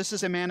soldier. This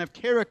is a man of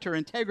character,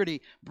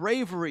 integrity,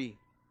 bravery.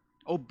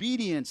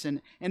 obedience,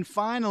 and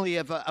finally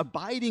of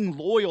abiding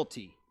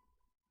loyalty.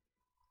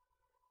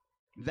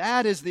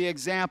 That is the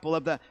example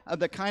of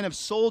the kind of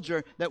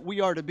soldier that we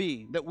are to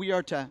be, that we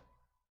are to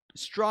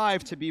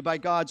strive to be by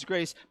God's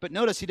grace. But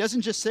notice, he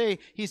doesn't just say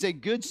he's a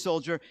good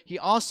soldier, he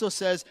also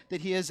says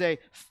that he has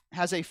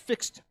a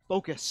fixed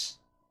focus.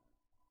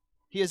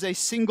 He is a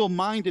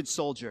single-minded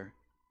soldier.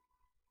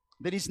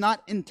 That he's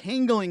not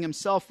entangling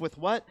himself with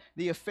what?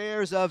 The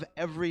affairs of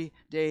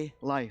everyday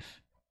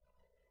life.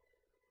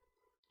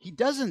 He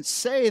doesn't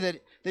say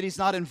that he's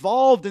not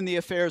involved in the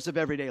affairs of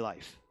everyday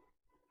life.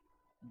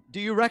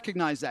 Do you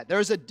recognize that?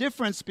 There's a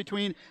difference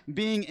between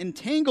being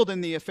entangled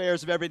in the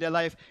affairs of everyday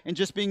life and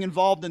just being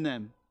involved in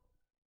them.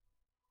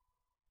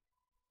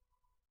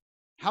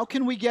 How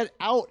can we get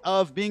out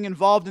of being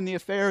involved in the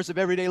affairs of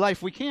everyday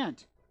life? We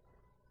can't.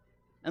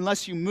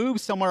 Unless you move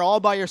somewhere all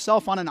by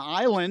yourself on an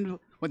island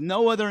with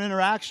no other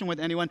interaction with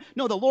anyone.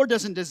 No, the Lord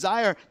doesn't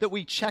desire that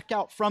we check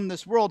out from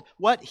this world.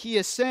 What He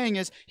is saying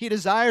is He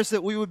desires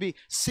that we would be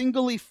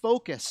singly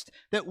focused,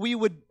 that we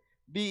would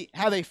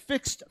have a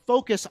fixed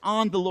focus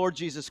on the Lord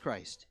Jesus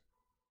Christ.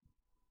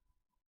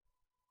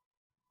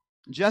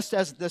 Just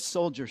as this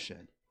soldier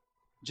should.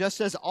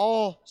 Just as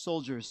all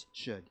soldiers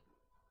should.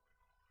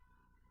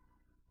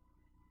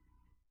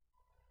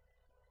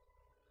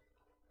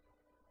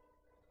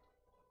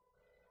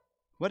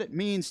 What it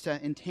means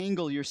to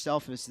entangle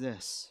yourself is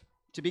this: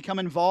 to become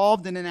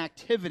involved in an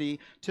activity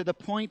to the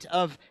point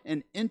of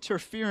an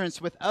interference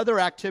with other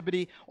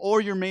activity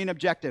or your main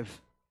objective.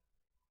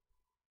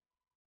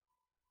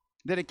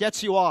 That it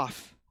gets you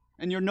off,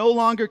 and you're no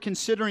longer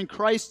considering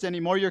Christ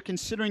anymore, you're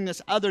considering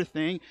this other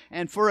thing,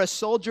 and for a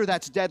soldier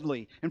that's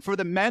deadly, and for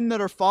the men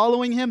that are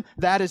following him,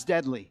 that is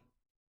deadly.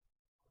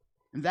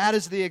 And that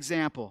is the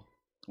example.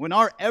 When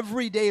our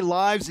everyday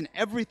lives and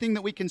everything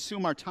that we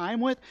consume our time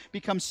with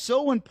becomes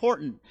so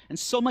important and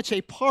so much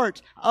a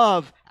part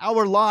of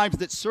our lives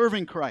that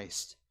serving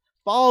Christ,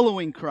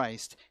 following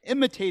Christ,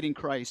 imitating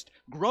Christ,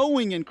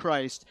 growing in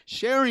Christ,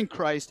 sharing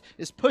Christ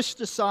is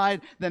pushed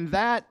aside, then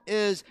that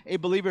is a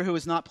believer who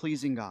is not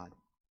pleasing God.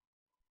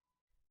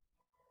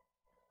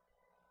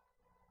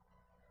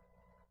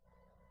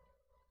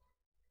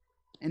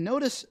 And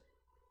notice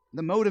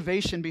the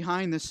motivation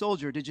behind this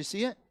soldier. Did you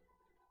see it?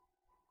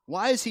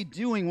 Why is he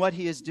doing what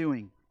he is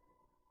doing?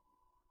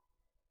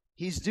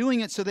 He's doing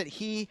it so that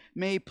he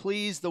may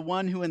please the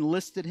one who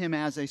enlisted him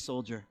as a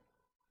soldier.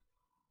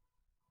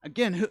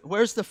 Again,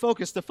 where's the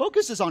focus? The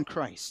focus is on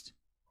Christ.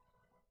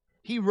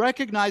 He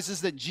recognizes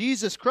that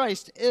Jesus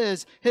Christ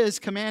is his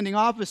commanding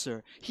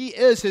officer. He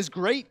is his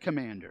great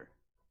commander.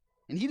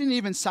 And he didn't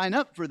even sign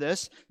up for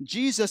this.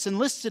 Jesus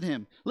enlisted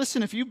him.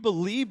 Listen, if you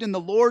believed in the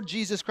Lord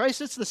Jesus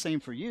Christ, it's the same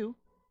for you.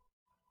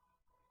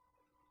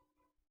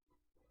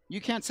 You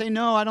can't say,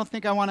 no, I don't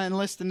think I want to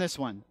enlist in this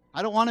one.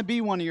 I don't want to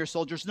be one of your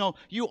soldiers. No,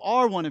 you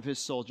are one of his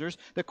soldiers.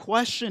 The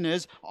question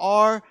is,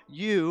 are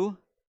you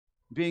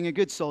being a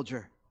good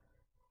soldier?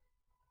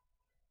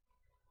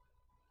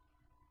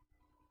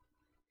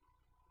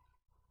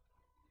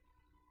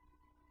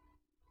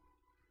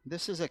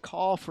 This is a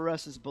call for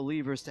us as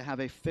believers to have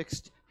a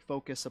fixed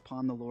focus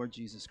upon the Lord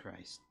Jesus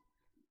Christ.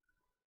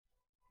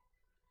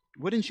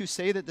 Wouldn't you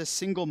say that this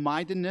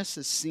single-mindedness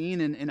is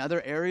seen in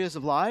other areas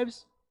of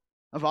lives?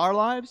 Of our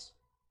lives?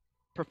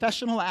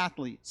 Professional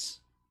athletes.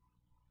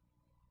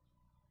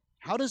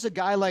 How does a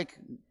guy like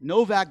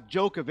Novak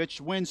Djokovic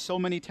win so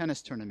many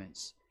tennis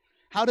tournaments?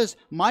 How does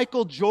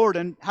Michael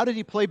Jordan, how did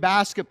he play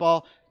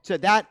basketball to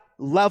that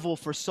level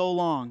for so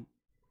long?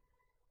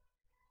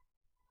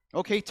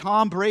 Okay,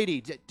 Tom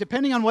Brady.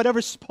 Depending on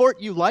whatever sport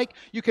you like,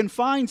 you can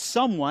find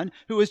someone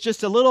who is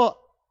just a little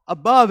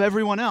above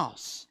everyone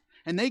else.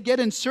 And they get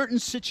in certain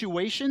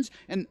situations,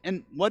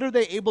 and what are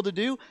they able to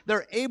do?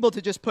 They're able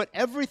to just put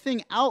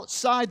everything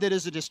outside that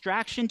is a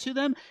distraction to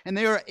them, and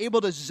they are able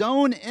to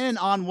zone in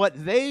on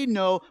what they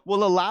know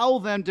will allow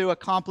them to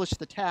accomplish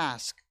the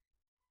task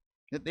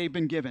that they've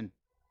been given.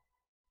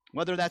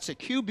 Whether that's a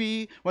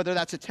QB, whether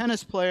that's a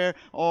tennis player,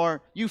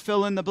 or you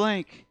fill in the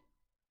blank.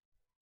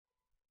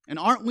 And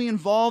aren't we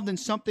involved in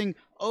something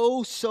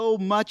oh so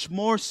much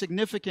more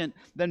significant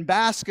than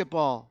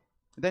basketball,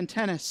 than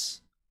tennis?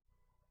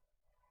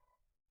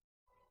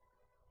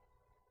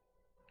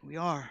 We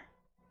are.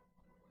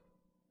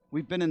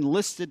 We've been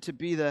enlisted to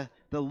be the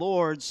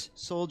Lord's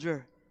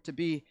soldier, to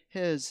be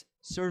His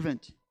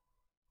servant.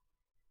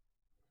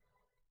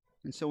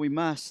 And so we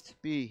must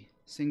be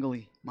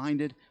singly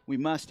minded. We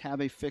must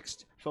have a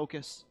fixed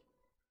focus.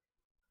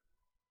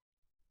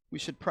 We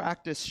should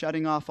practice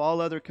shutting off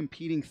all other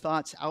competing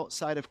thoughts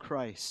outside of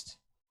Christ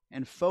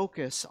and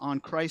focus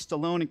on Christ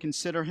alone and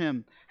consider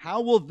Him. How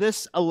will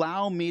this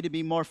allow me to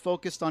be more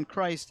focused on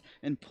Christ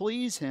and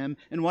please Him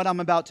in what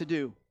I'm about to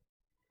do?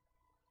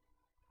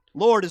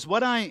 Lord, is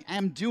what I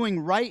am doing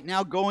right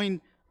now going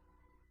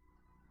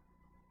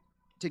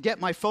to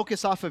get my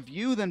focus off of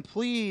you? Then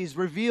please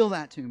reveal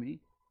that to me.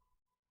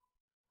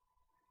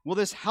 Will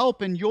this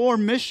help in your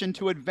mission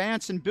to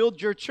advance and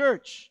build your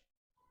church?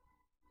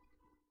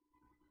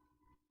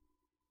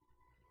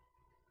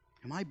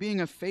 Am I being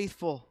a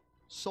faithful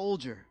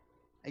soldier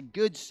a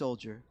good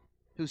soldier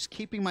who's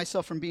keeping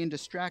myself from being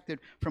distracted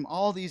from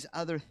all these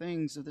other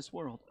things of this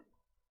world?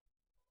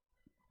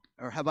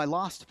 Or have I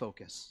lost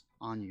focus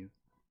on you?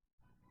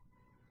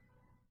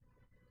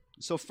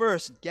 So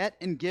first, get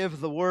and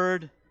give the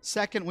word.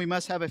 Second, we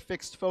must have a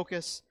fixed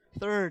focus.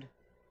 Third,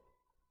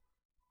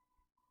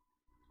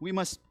 we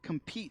must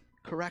compete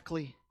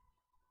correctly.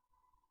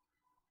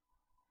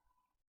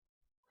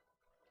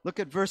 Look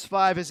at verse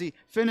 5 as he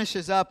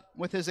finishes up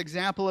with his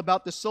example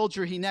about the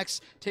soldier. He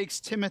next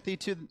takes Timothy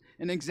to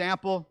an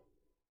example,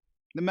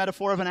 the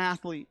metaphor of an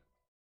athlete.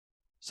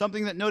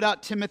 Something that no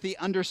doubt Timothy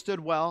understood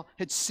well,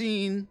 had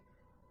seen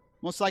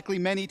most likely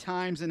many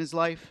times in his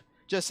life.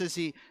 Just as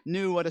he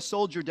knew what a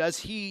soldier does,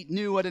 he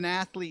knew what an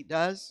athlete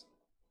does.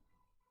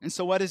 And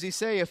so what does he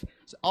say? If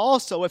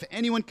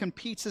anyone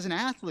competes as an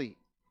athlete,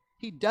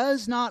 he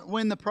does not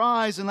win the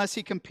prize unless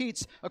he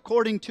competes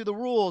according to the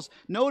rules.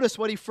 Notice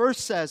what he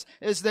first says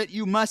is that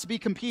you must be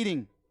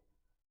competing.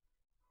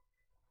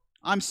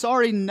 I'm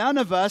sorry, none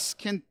of us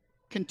can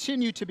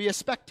continue to be a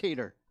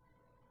spectator.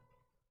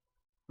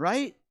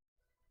 Right?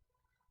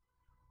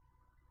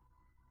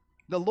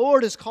 The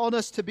Lord has called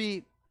us to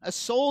be a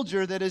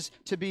soldier that is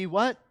to be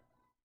what?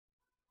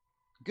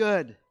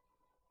 Good.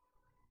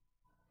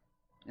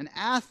 An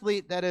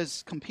athlete that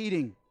is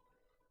competing,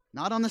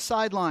 not on the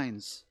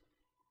sidelines.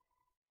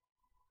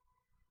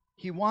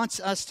 He wants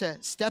us to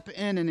step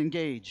in and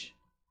engage.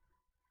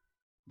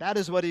 That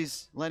is what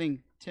he's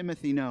letting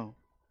Timothy know.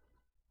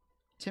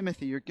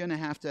 Timothy, you're going to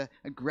have to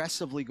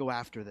aggressively go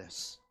after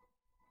this.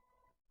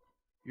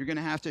 You're going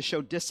to have to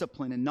show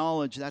discipline and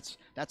knowledge.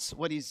 That's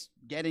what he's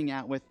getting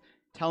at with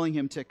telling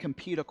him to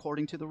compete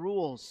according to the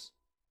rules.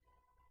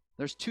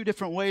 There's two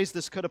different ways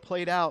this could have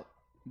played out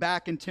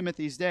back in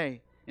Timothy's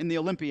day in the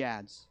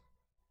Olympiads.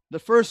 The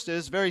first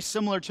is very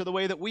similar to the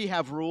way that we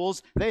have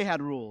rules. They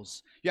had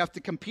rules. You have to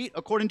compete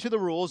according to the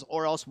rules,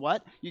 or else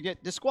what? You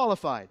get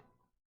disqualified.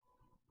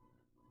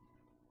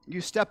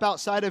 You step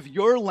outside of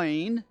your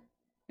lane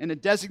in a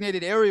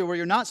designated area where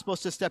you're not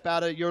supposed to step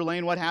out of your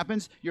lane. What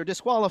happens? You're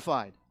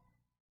disqualified.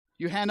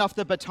 You hand off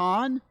the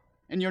baton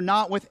and you're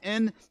not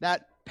within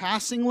that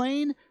passing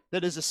lane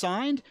that is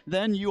assigned,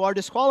 then you are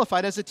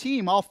disqualified as a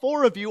team. All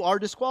four of you are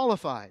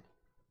disqualified.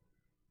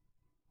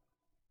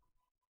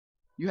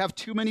 You have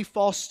too many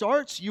false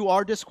starts, you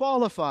are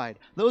disqualified.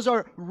 Those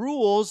are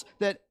rules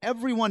that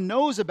everyone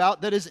knows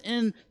about that is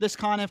in this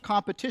kind of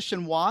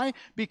competition. Why?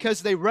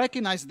 Because they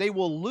recognize they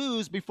will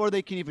lose before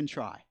they can even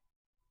try.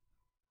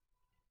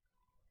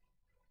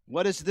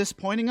 What is this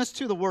pointing us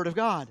to? The Word of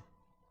God.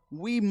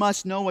 We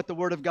must know what the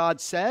Word of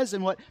God says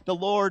and what the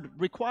Lord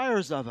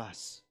requires of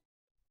us.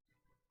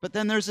 But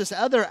then there's this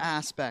other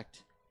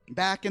aspect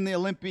back in the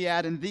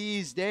Olympiad in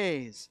these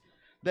days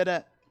that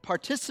a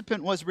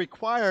participant was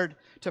required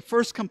to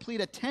first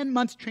complete a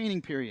 10-month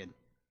training period.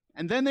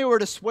 And then they were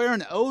to swear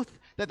an oath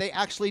that they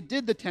actually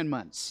did the 10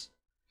 months.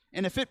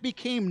 And if it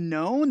became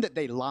known that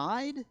they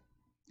lied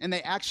and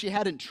they actually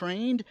hadn't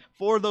trained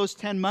for those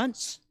 10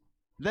 months,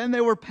 then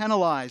they were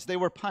penalized, they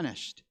were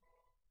punished.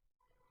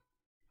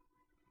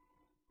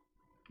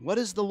 What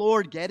is the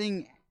Lord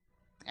getting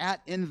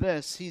at in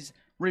this? He's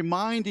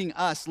reminding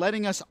us,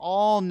 letting us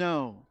all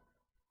know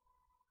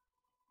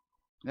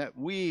that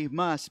we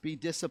must be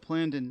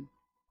disciplined and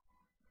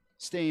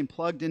staying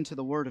plugged into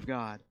the Word of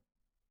God.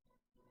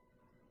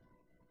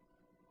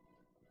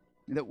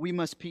 That we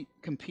must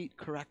compete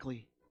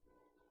correctly.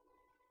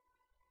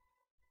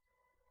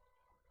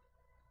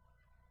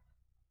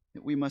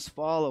 That we must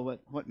follow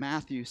what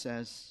Matthew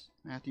says,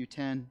 Matthew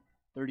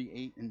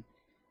 10:38, and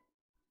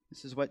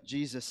this is what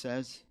Jesus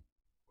says.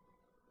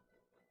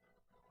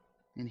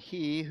 And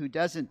he who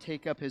doesn't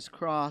take up his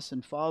cross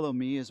and follow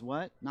me is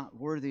what? Not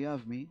worthy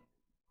of me.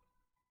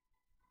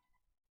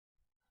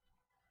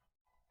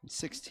 In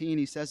 16,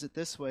 he says it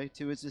this way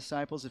to his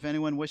disciples: if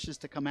anyone wishes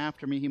to come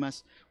after me, he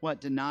must, what?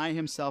 Deny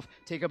himself,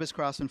 take up his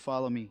cross and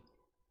follow me.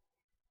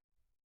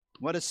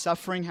 What does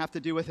suffering have to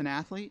do with an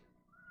athlete?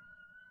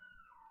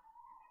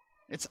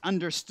 It's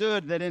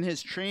understood that in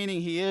his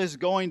training, he is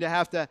going to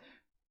have to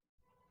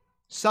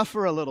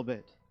suffer a little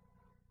bit.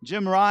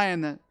 Jim Ryan,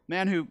 the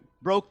man who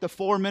broke the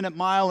 4-minute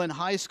mile in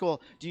high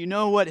school, do you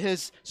know what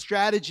his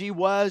strategy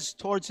was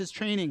towards his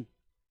training?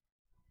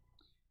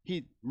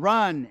 He'd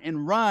run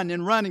and run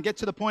and run and get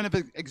to the point of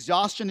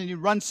exhaustion, and he'd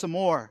run some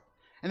more.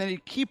 And then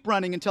he'd keep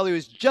running until he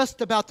was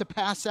just about to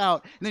pass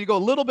out. And then he'd go a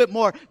little bit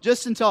more,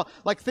 just until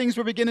like things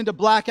were beginning to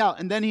black out.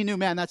 And then he knew,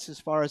 man, that's as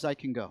far as I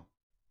can go.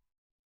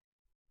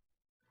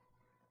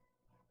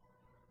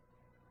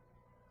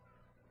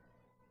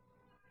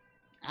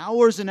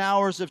 Hours and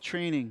hours of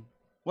training.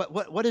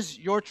 What does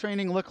your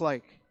training look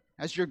like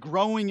as you're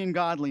growing in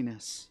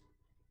godliness?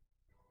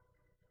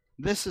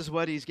 This is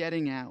what he's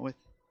getting at with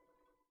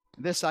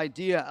this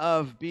idea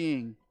of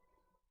being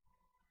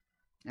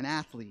an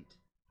athlete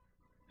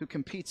who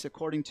competes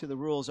according to the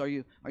rules. Are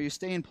you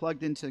staying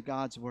plugged into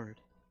God's Word?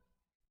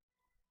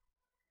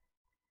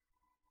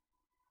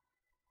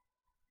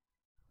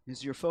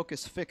 Is your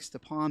focus fixed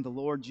upon the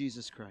Lord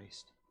Jesus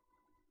Christ?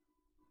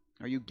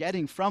 Are you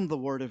getting from the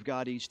Word of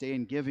God each day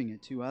and giving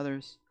it to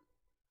others?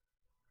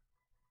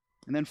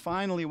 And then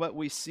finally, what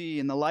we see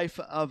in the life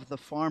of the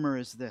farmer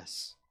is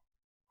this: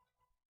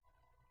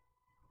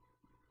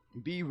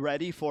 be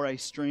ready for a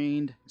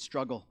strained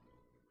struggle.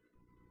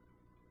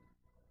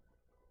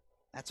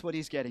 That's what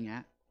he's getting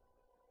at.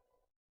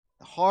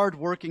 The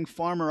hard-working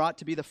farmer ought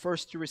to be the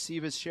first to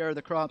receive his share of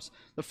the crops.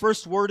 The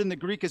first word in the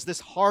Greek is this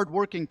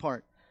hard-working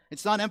part.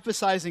 It's not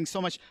emphasizing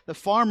so much the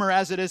farmer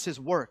as it is his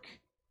work.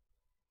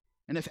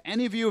 And if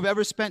any of you have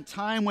ever spent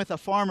time with a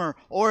farmer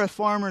or a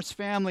farmer's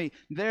family,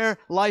 their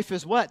life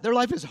is what? Their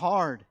life is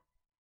hard.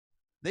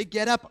 They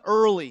get up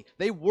early.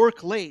 They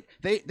work late.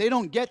 They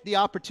don't get the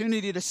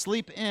opportunity to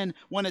sleep in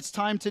when it's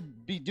time to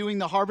be doing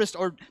the harvest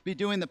or be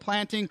doing the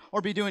planting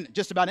or be doing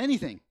just about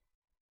anything.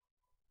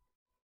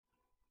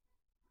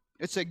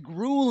 It's a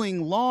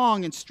grueling,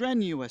 long, and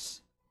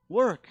strenuous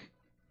work.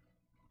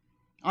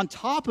 On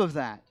top of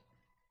that,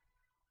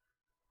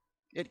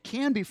 it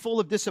can be full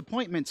of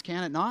disappointments,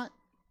 can it not?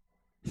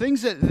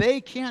 Things that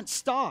they can't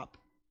stop.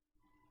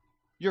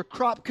 Your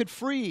crop could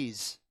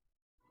freeze.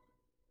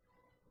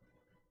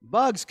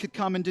 Bugs could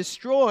come and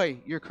destroy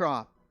your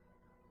crop.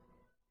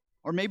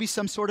 Or maybe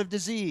some sort of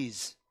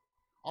disease.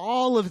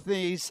 All of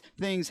these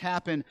things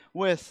happen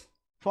with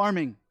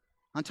farming.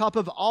 On top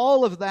of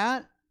all of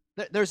that,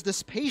 there's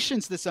this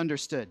patience that's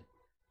understood.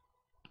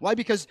 Why?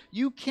 Because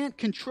you can't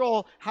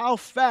control how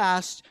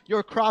fast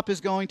your crop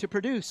is going to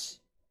produce.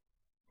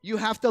 You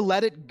have to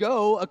let it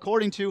go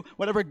according to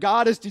whatever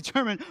God has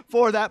determined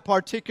for that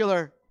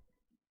particular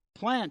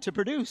plant to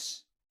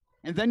produce.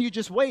 And then you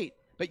just wait.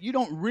 But you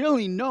don't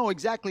really know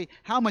exactly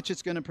how much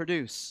it's going to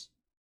produce.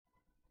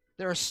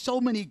 There are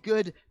so many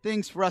good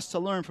things for us to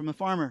learn from a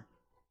farmer.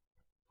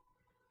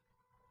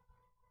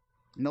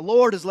 And the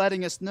Lord is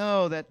letting us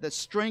know that the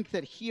strength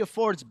that He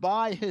affords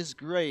by His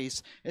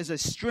grace is a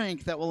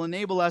strength that will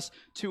enable us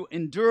to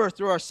endure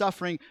through our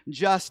suffering,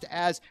 just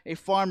as a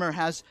farmer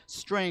has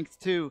strength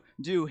to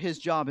do his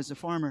job as a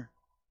farmer.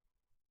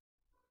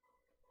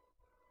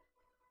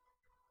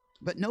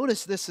 But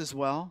notice this as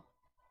well,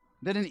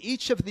 that in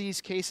each of these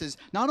cases,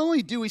 not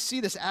only do we see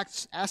this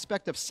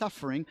aspect of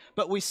suffering,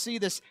 but we see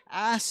this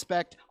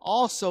aspect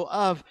also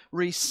of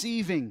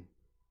receiving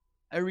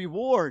a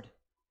reward,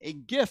 a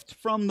gift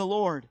from the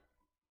Lord.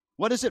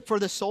 What is it for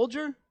the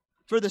soldier?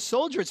 For the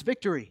soldier, it's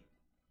victory.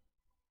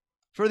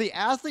 For the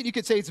athlete, you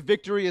could say it's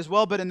victory as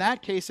well, but in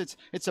that case,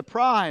 it's a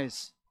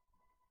prize.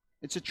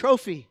 It's a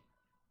trophy.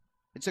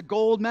 It's a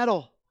gold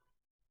medal.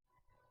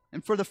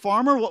 And for the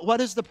farmer, what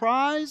is the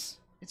prize?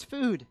 It's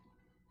food.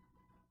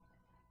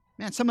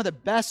 Man, some of the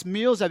best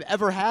meals I've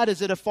ever had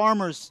is at a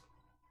farmer's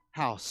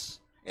house.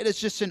 It is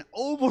just an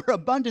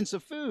overabundance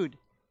of food.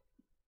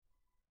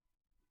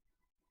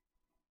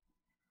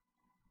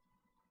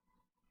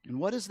 And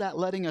what is that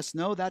letting us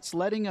know? That's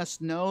letting us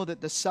know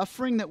that the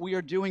suffering that we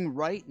are doing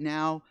right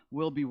now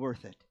will be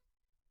worth it.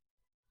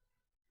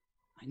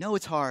 I know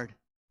it's hard.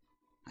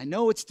 I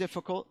know it's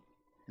difficult.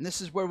 And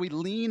this is where we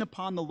lean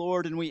upon the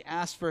Lord and we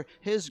ask for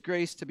His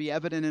grace to be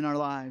evident in our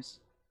lives.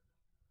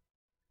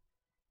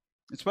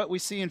 It's what we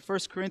see in 1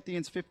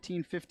 Corinthians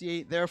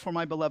 15:58. Therefore,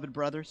 my beloved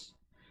brothers,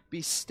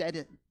 be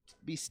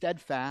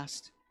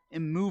steadfast,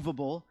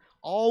 immovable,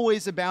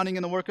 always abounding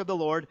in the work of the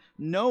Lord,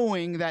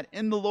 knowing that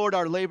in the Lord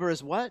our labor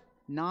is what?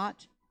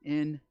 Not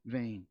in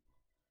vain.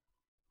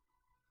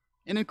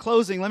 And in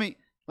closing,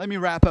 let me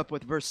wrap up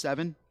with verse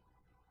 7.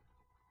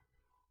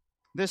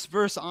 This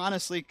verse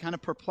honestly kind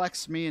of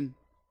perplexed me and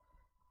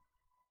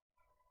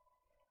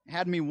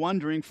had me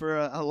wondering for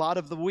a lot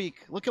of the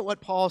week. Look at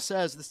what Paul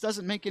says. This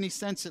doesn't make any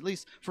sense, at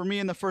least for me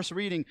in the first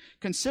reading.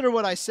 Consider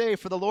what I say,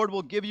 for the Lord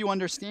will give you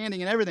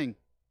understanding in everything.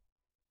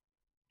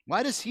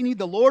 Why does he need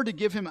the Lord to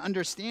give him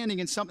understanding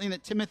in something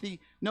that Timothy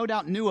no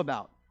doubt knew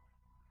about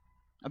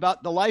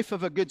the life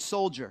of a good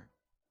soldier,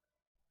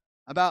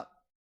 about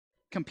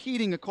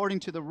competing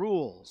according to the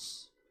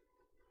rules,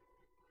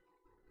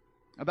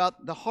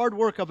 about the hard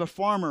work of a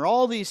farmer?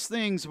 All these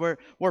things were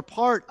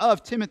part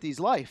of Timothy's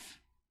life.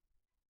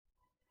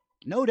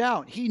 No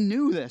doubt, he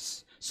knew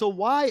this. So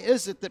why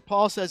is it that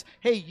Paul says,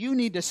 hey, you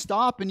need to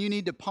stop and you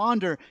need to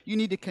ponder, you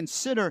need to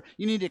consider,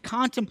 you need to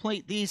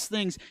contemplate these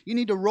things, you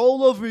need to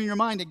roll over in your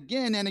mind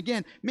again and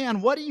again.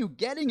 Man, what are you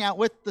getting at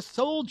with the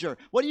soldier?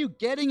 What are you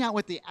getting at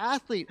with the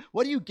athlete?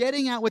 What are you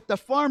getting at with the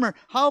farmer?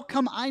 How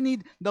come I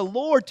need the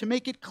Lord to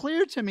make it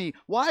clear to me?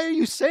 Why are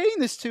you saying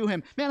this to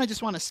him? Man, I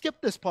just want to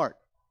skip this part.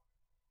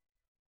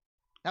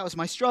 That was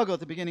my struggle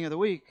at the beginning of the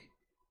week.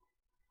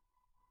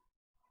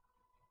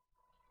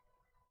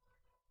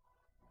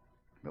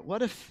 But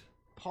what if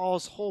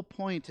Paul's whole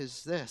point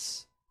is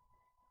this?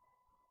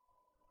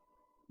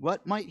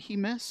 What might he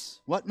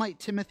miss? What might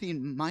Timothy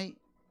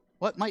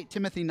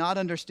not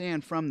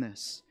understand from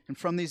this and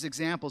from these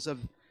examples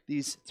of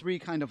these three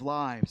kind of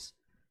lives?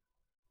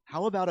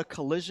 How about a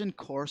collision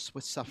course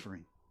with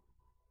suffering?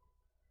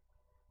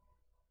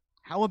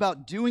 How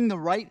about doing the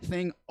right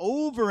thing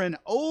over and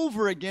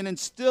over again and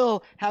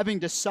still having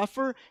to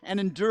suffer and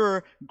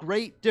endure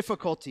great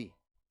difficulty?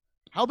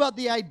 How about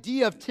the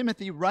idea of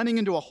Timothy running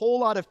into a whole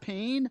lot of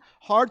pain,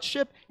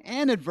 hardship,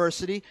 and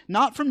adversity,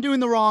 not from doing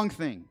the wrong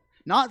thing,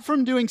 not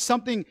from doing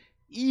something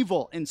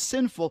evil and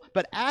sinful,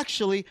 but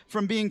actually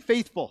from being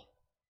faithful?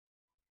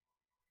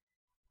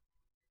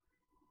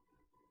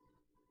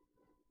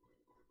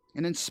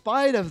 And in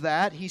spite of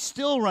that, he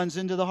still runs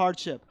into the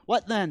hardship.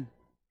 What then?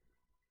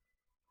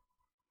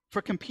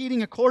 For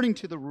competing according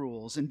to the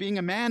rules and being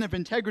a man of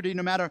integrity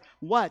no matter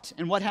what.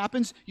 And what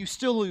happens? You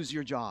still lose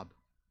your job.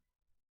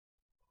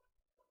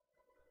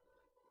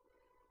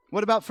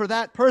 What about for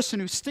that person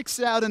who sticks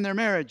it out in their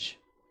marriage?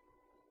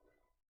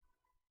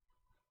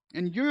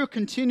 And you're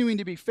continuing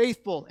to be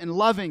faithful and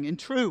loving and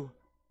true.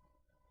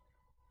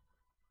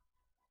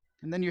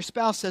 And then your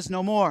spouse says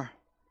no more,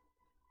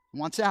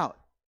 wants out.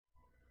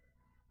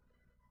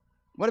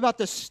 What about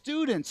the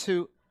students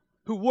who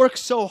work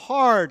so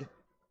hard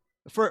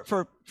for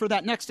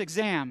that next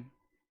exam?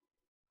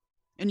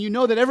 And you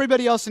know that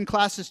everybody else in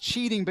class is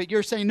cheating, but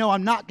you're saying, no,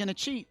 I'm not going to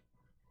cheat.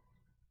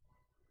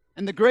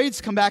 And the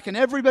grades come back, and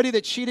everybody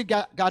that cheated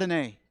got an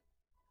A.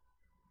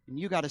 And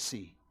you got a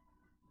C.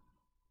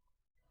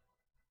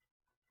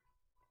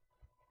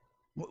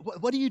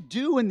 What do you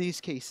do in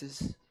these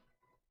cases?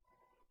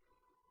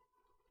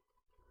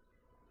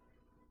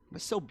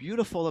 What's so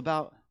beautiful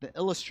about the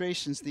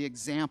illustrations, the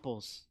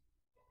examples,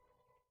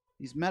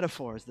 these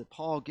metaphors that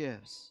Paul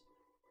gives,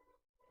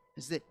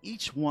 is that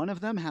each one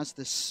of them has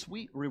this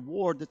sweet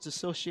reward that's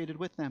associated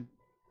with them.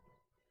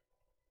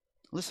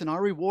 Listen,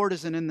 our reward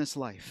isn't in this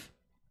life.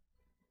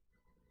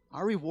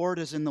 Our reward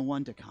is in the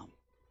one to come.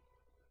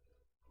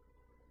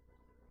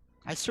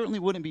 I certainly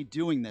wouldn't be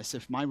doing this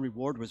if my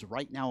reward was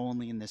right now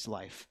only in this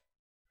life.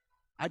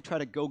 I'd try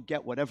to go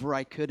get whatever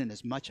I could and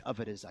as much of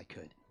it as I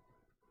could.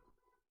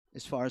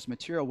 As far as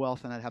material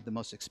wealth, and I'd have the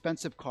most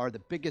expensive car, the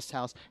biggest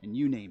house, and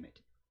you name it.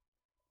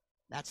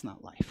 That's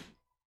not life.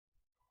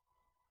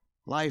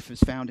 Life is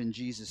found in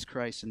Jesus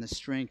Christ and the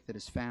strength that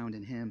is found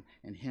in Him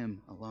and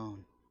Him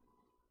alone.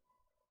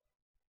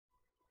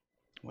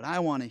 What I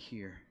want to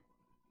hear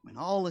when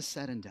all is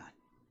said and done,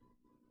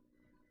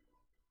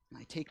 and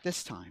I take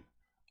this time,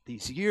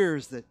 these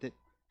years that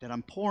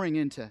I'm pouring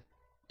into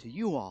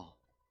you all,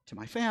 to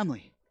my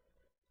family,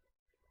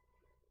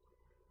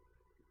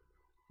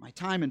 my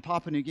time in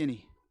Papua New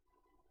Guinea,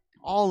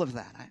 all of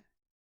that.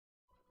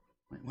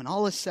 When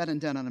all is said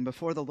and done and I'm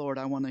before the Lord,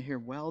 I want to hear,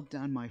 well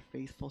done, my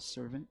faithful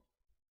servant.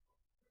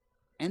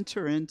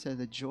 Enter into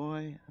the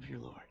joy of your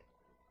Lord.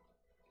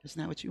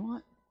 Isn't that what you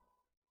want?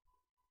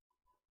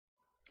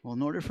 Well,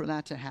 in order for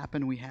that to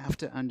happen, we have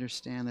to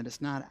understand that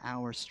it's not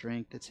our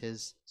strength, it's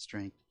His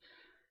strength.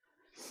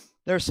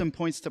 There are some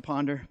points to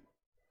ponder.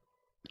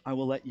 I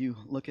will let you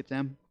look at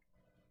them.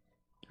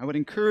 I would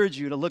encourage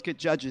you to look at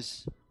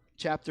Judges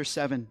chapter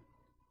 7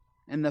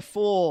 and the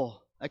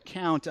full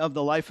account of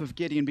the life of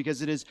Gideon,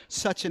 because it is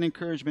such an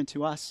encouragement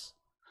to us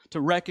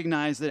to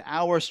recognize that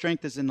our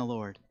strength is in the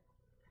Lord.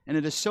 And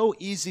it is so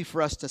easy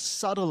for us to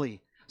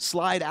subtly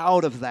slide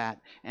out of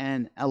that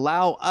and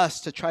allow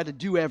us to try to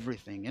do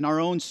everything in our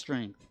own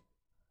strength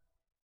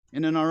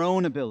and in our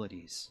own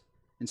abilities,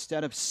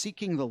 instead of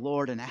seeking the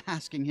Lord and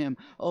asking Him,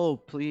 oh,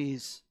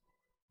 please,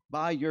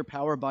 by your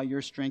power, by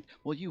your strength,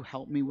 will you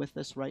help me with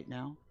this right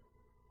now,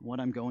 what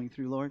I'm going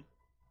through, Lord?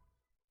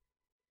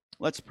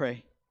 Let's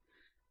pray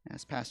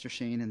as Pastor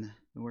Shane and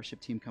the worship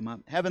team come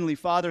up. Heavenly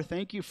Father,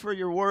 thank you for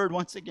your word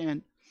once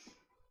again.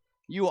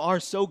 You are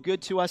so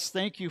good to us.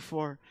 Thank you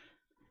for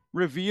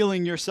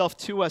revealing yourself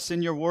to us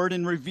in your word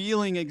and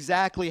revealing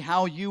exactly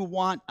how you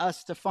want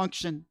us to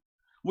function.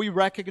 We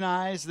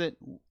recognize that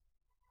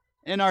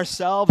in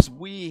ourselves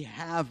we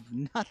have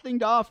nothing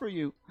to offer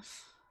you.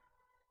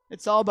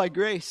 It's all by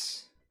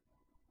grace.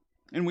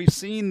 And we've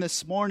seen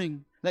this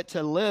morning that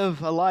to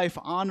live a life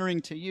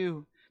honoring to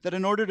you, that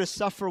in order to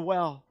suffer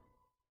well,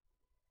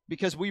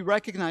 because we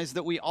recognize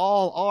that we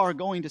all are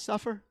going to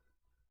suffer,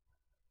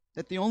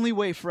 that the only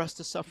way for us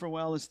to suffer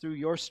well is through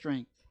your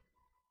strength.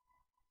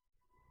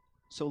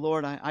 So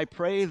Lord, I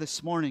pray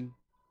this morning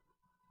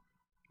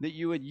that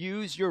you would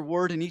use your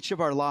word in each of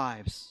our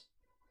lives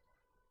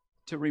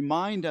to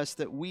remind us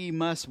that we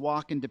must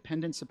walk in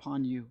dependence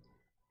upon you,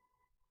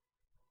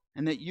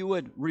 and that you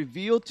would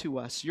reveal to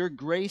us your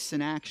grace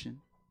in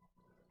action,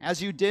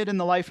 as you did in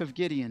the life of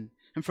Gideon.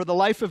 And for the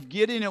life of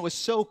Gideon, it was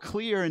so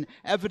clear and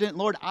evident.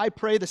 Lord, I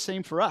pray the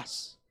same for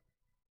us,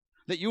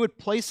 that you would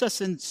place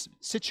us in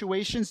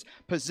situations,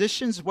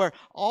 positions where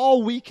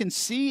all we can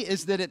see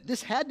is that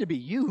this had to be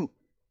you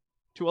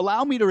to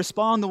allow me to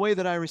respond the way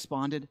that I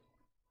responded.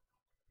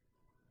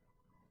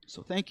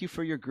 So thank you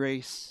for your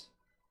grace.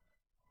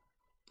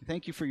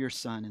 Thank you for your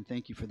Son, and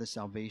thank you for the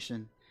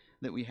salvation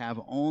that we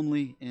have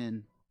only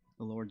in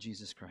the Lord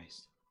Jesus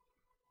Christ.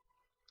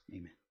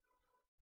 Amen.